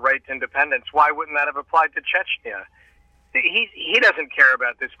should have a right to independence, why wouldn't that have applied to Chechnya? He doesn't care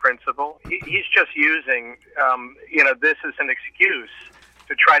about this principle. He's just using, this as an excuse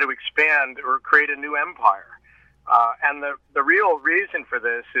to try to expand or create a new empire. And the real reason for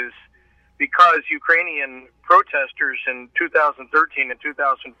this is because Ukrainian protesters in 2013 and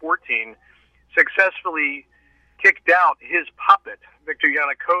 2014 successfely kicked out his puppet, Viktor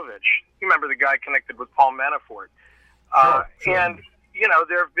Yanukovych. You remember the guy connected with Paul Manafort. Sure. And,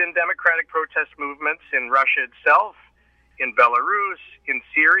 there have been democratic protest movements in Russia itself, in Belarus, in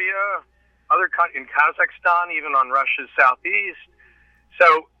Syria, in Kazakhstan, even on Russia's southeast.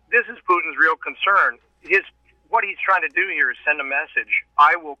 So this is Putin's real concern. What he's trying to do here is send a message: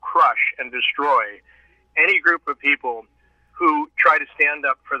 I will crush and destroy any group of people who try to stand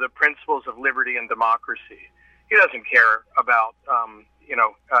up for the principles of liberty and democracy. He doesn't care about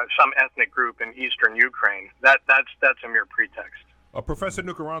some ethnic group in eastern Ukraine. That's a mere pretext. Professor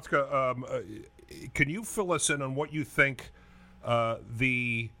Nukaranska, can you fill us in on what you think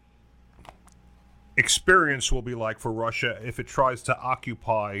the experience will be like for Russia if it tries to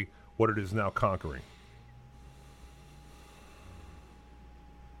occupy what it is now conquering?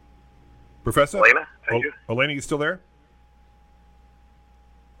 Professor? Olena, Olena, you still there?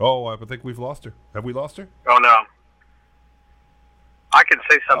 Oh, I think we've lost her. Have we lost her? Oh, no. I can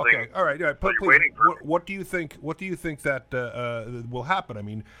say something. Okay, all right. You're waiting for what do you think? What do you think that will happen? I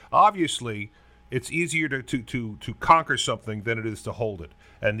mean, obviously, it's easier to conquer something than it is to hold it.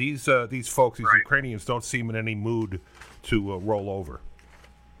 And these folks, these Ukrainians, don't seem in any mood to roll over.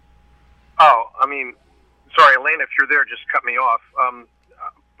 Oh, I mean, sorry, Elena, if you're there, just cut me off.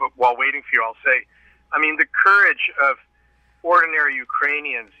 But while waiting for you, I'll say, I mean, the courage of ordinary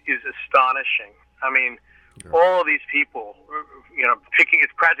Ukrainians is astonishing. I mean, all these people,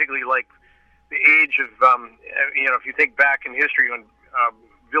 it's practically like the age of, if you think back in history when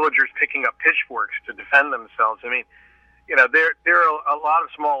villagers picking up pitchforks to defend themselves. I mean, there are a lot of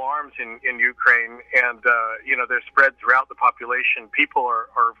small arms in Ukraine, and, they're spread throughout the population. People are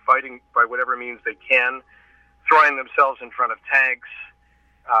fighting by whatever means they can, throwing themselves in front of tanks.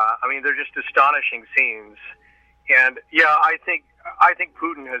 They're just astonishing scenes. And, I think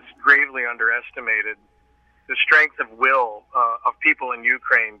Putin has gravely underestimated the strength of will of people in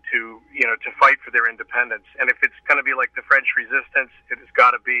Ukraine to fight for their independence. And if it's going to be like the French resistance, it has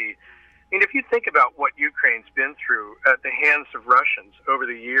got to be. I mean, if you think about what Ukraine's been through at the hands of Russians over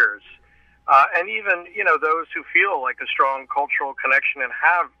the years, and even, those who feel like a strong cultural connection and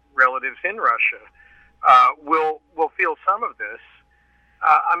have relatives in Russia will feel some of this.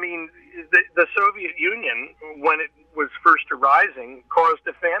 The Soviet Union, when it was first arising, caused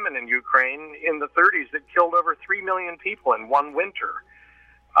a famine in Ukraine in the 30s that killed over 3 million people in one winter.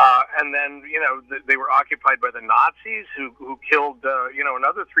 And then, they were occupied by the Nazis who killed,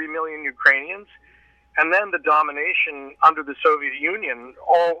 another 3 million Ukrainians. And then the domination under the Soviet Union,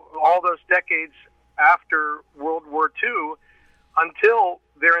 all those decades after World War II, until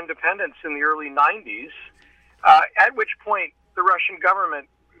their independence in the early 90s, at which point the Russian government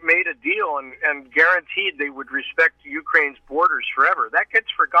made a deal and guaranteed they would respect Ukraine's borders forever. That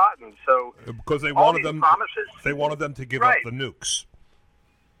gets forgotten. So because they wanted them to give up the nukes.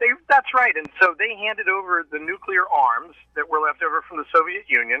 That's right. And so they handed over the nuclear arms that were left over from the Soviet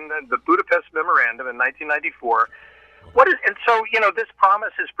Union, the Budapest Memorandum in 1994. This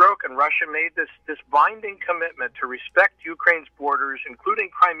promise is broken. Russia made this binding commitment to respect Ukraine's borders, including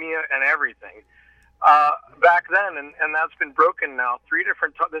Crimea and everything, back then, and that's been broken now 3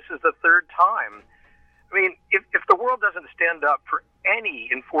 different times. This is the 3rd time. I mean, if the world doesn't stand up for any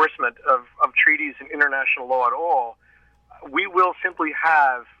enforcement of treaties and international law at all, we will simply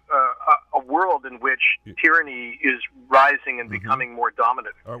have a world in which tyranny is rising and becoming more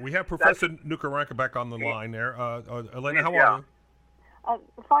dominant. We have Professor Nukaranka back on the line there. Elena, how are you?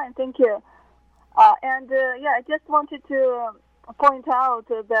 Fine, thank you. I just wanted to point out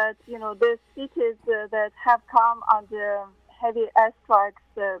that, the cities that have come under heavy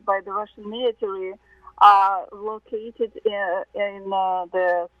airstrikes by the Russian military are located in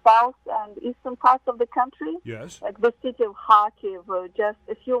the south and eastern parts of the country. Yes. Like the city of Kharkiv, just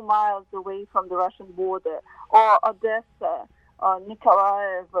a few miles away from the Russian border, or Odessa, or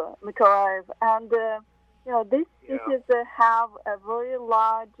Mykolaiv. And, these cities have a very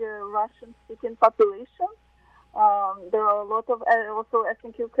large Russian-speaking population. There are a lot of also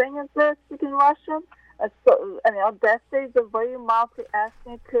ethnic Ukrainians there speaking Russian. Odessa is a very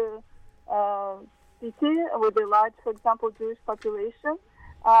multi-ethnic city with a large, for example, Jewish population,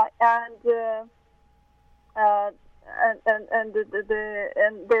 and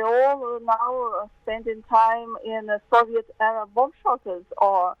they all now spending time in Soviet-era bomb shelters,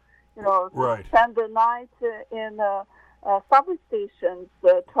 or spend the night in subway stations,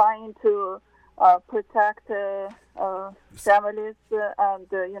 trying to protect families and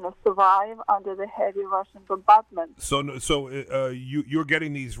survive under the heavy Russian bombardment. So you're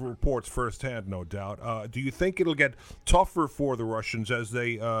getting these reports firsthand, no doubt. Do you think it'll get tougher for the Russians as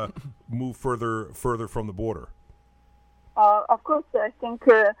they move further from the border? Of course, I think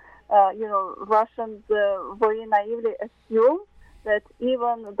Russians very naively assume that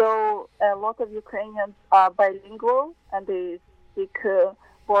even though a lot of Ukrainians are bilingual and they speak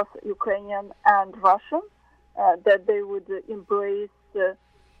both Ukrainian and Russian, that they would embrace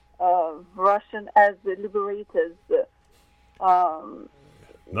Russian as the liberators.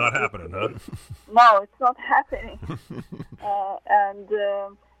 Not happening, huh? No, it's not happening.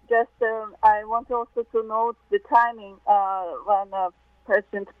 I want also to note the timing when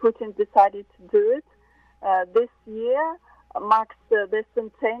President Putin decided to do it. This year marks the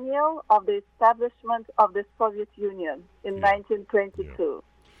centennial of the establishment of the Soviet Union in 1922.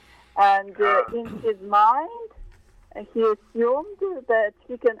 And in his mind, he assumed that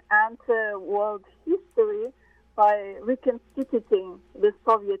he can enter world history by reconstituting the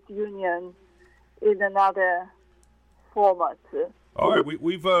Soviet Union in another format. All right,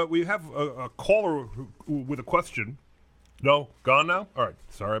 we have a caller with a question. No, gone now. All right,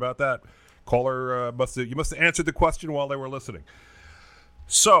 sorry about that. Caller you must have answered the question while they were listening.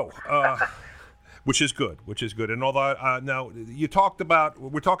 So, which is good. And although now we're talking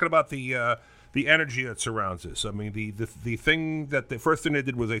about the energy that surrounds this. I mean, the thing that the first thing they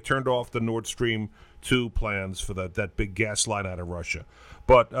did was they turned off the Nord Stream 2 plans for that big gas line out of Russia.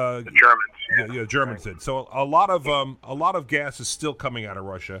 But the Germans, yeah, Germans did. So a lot of gas is still coming out of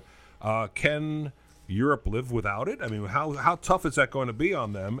Russia. Can Europe live without it? I mean, how tough is that going to be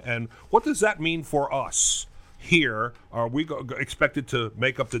on them? And what does that mean for us here? Are we expected to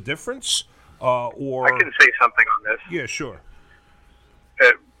make up the difference? Or I can say something on this. Yeah, sure.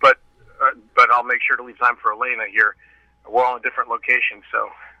 But I'll make sure to leave time for Olena here. We're all in different locations, so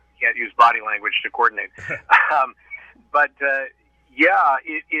can't use body language to coordinate. Yeah,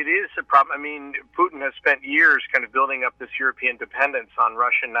 it is a problem. I mean, Putin has spent years kind of building up this European dependence on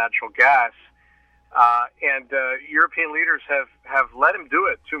Russian natural gas. And European leaders have let him do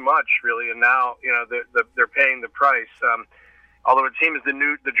it too much, really, and now they're paying the price. Although it seems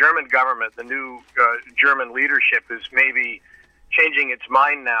the German government, the new German leadership, is maybe changing its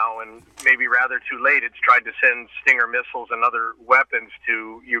mind now, and maybe rather too late. It's tried to send Stinger missiles and other weapons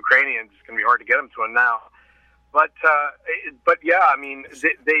to Ukrainians. It's going to be hard to get them to them now. But yeah, I mean,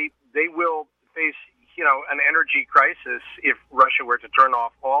 they will face an energy crisis if Russia were to turn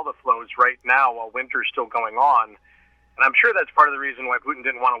off all the flows right now while winter's still going on. And I'm sure that's part of the reason why Putin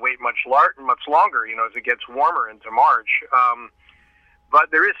didn't want to wait much longer, as it gets warmer into March. But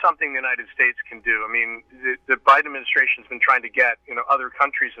there is something the United States can do. I mean, the Biden administration's been trying to get, other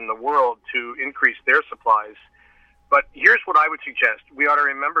countries in the world to increase their supplies. But here's what I would suggest. We ought to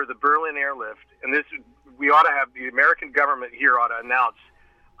remember the Berlin airlift, and we ought to have the American government here ought to announce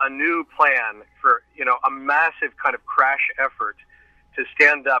a new plan for, a massive kind of crash effort to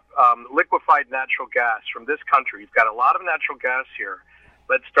stand up liquefied natural gas from this country. We've got a lot of natural gas here.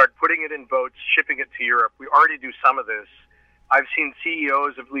 Let's start putting it in boats, shipping it to Europe. We already do some of this. I've seen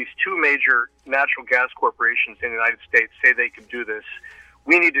CEOs of at least two major natural gas corporations in the United States say they could do this.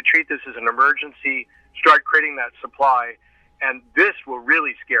 We need to treat this as an emergency, start creating that supply, and this will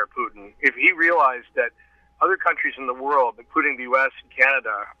really scare Putin. If he realized that other countries in the world, including the U.S. and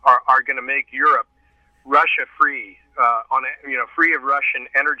Canada, are going to make Europe Russia-free, free of Russian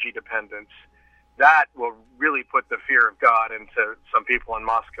energy dependence, that will really put the fear of God into some people in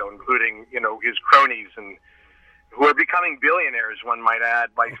Moscow, including, his cronies and who are becoming billionaires, one might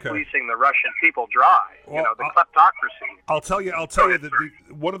add, by fleecing the Russian people dry. The kleptocracy. I'll tell you that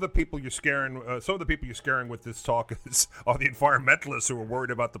one of the people you're scaring, some of the people you're scaring with this talk are the environmentalists who are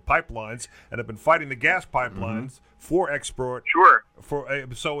worried about the pipelines and have been fighting the gas pipelines for export. Sure.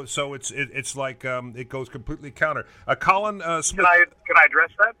 So it's like it goes completely counter. Colin Schmitt. Can I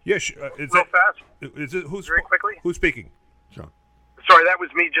address that? Yes. Real fast. Is it very quickly? Who's speaking? John. Sorry, that was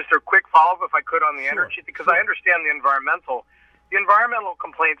me. Just a quick follow-up, if I could, on the energy, because I understand the environmental. The environmental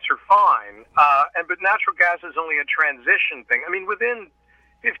complaints are fine, but natural gas is only a transition thing. I mean, within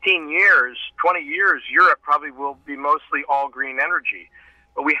 15 years, 20 years, Europe probably will be mostly all green energy.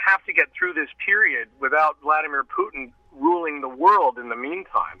 But we have to get through this period without Vladimir Putin ruling the world in the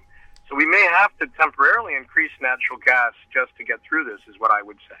meantime. So we may have to temporarily increase natural gas just to get through this, is what I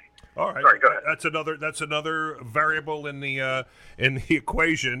would say. All right, sorry, go ahead. That's another variable in the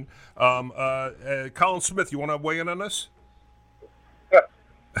equation. Colin Smith, you want to weigh in on this? Yeah.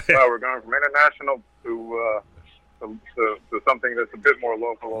 Well, we're going from international to something that's a bit more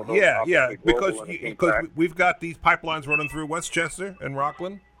local. Yeah, because we've got these pipelines running through Westchester and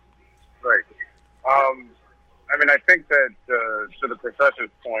Rockland. Right. I mean, I think that to the professor's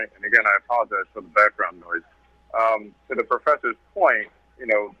point, and again, I apologize for the background noise. To the professor's point,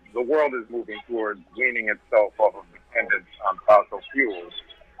 the world is moving towards weaning itself off of dependence on fossil fuels.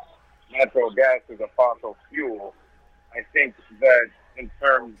 Natural gas is a fossil fuel. I think that in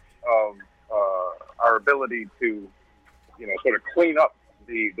terms of our ability to, sort of clean up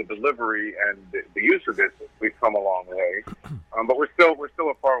the delivery and the use of it, we've come a long way. But we're still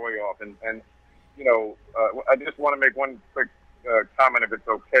a far way off. And I just want to make one quick comment, if it's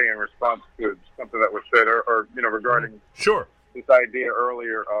okay, in response to something that was said, or regarding this idea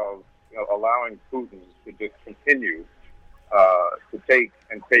earlier of allowing Putin to just continue to take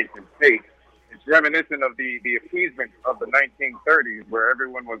and take and take. It's reminiscent of the appeasement of the 1930s, where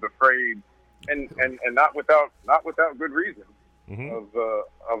everyone was afraid, and not without good reason, of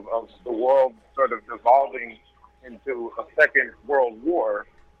the world sort of devolving into a second world war,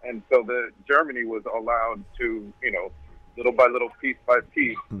 and so Germany was allowed to, little by little, piece by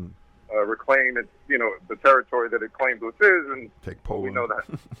piece, reclaim its, the territory that it claimed was his, and take Poland. We know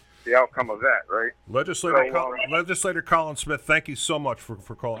that the outcome of that, right? Legislator Colin Schmitt, thank you so much for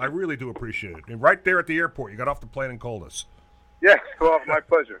calling. I really do appreciate it. And right there at the airport, you got off the plane and called us. Yes, well, my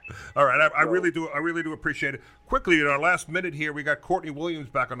pleasure. All right, I really do appreciate it. Quickly, in our last minute here, we got Courtney Williams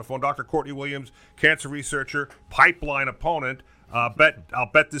back on the phone. Dr. Courtney Williams, cancer researcher, pipeline opponent. I'll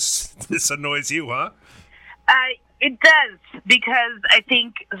bet this annoys you, huh? It does, because I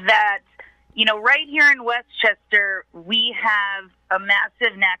think that, right here in Westchester, we have a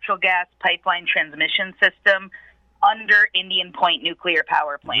massive natural gas pipeline transmission system under Indian Point Nuclear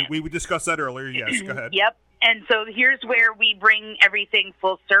Power Plant. We discussed that earlier. Yes, go ahead. Yep. And so here's where we bring everything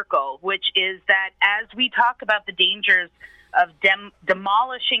full circle, which is that as we talk about the dangers of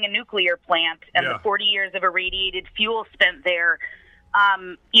demolishing a nuclear plant and the 40 years of irradiated fuel spent there,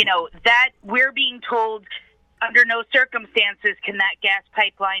 that we're being told under no circumstances can that gas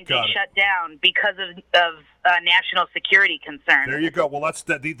pipeline be shut down because of national security concerns. There you go. Well,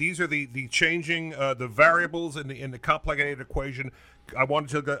 these are the changing the variables in the complicated equation. I wanted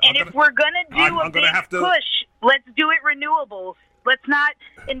to go. And if we're going to do a big push, let's do it renewables. Let's not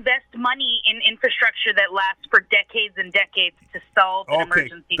invest money in infrastructure that lasts for decades and decades to solve an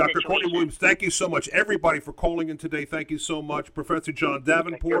emergency Dr. situation. Courtney Williams, thank you so much. Everybody for calling in today, thank you so much. Professor John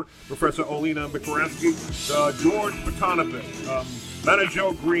Davenport, Professor Olena Mikaransky, George Potanovic, Manna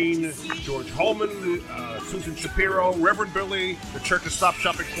Jo Greene, George Hoehmann, Susan Shapiro, Reverend Billy, the Church of Stop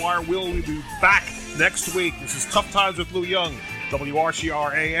Shopping Choir. We'll be back next week. This is Tough Times with Lou Young.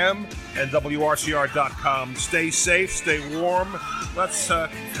 WRCR AM and WRCR.com. Stay safe, stay warm. Let's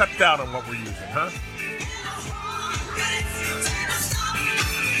cut down on what we're using, huh?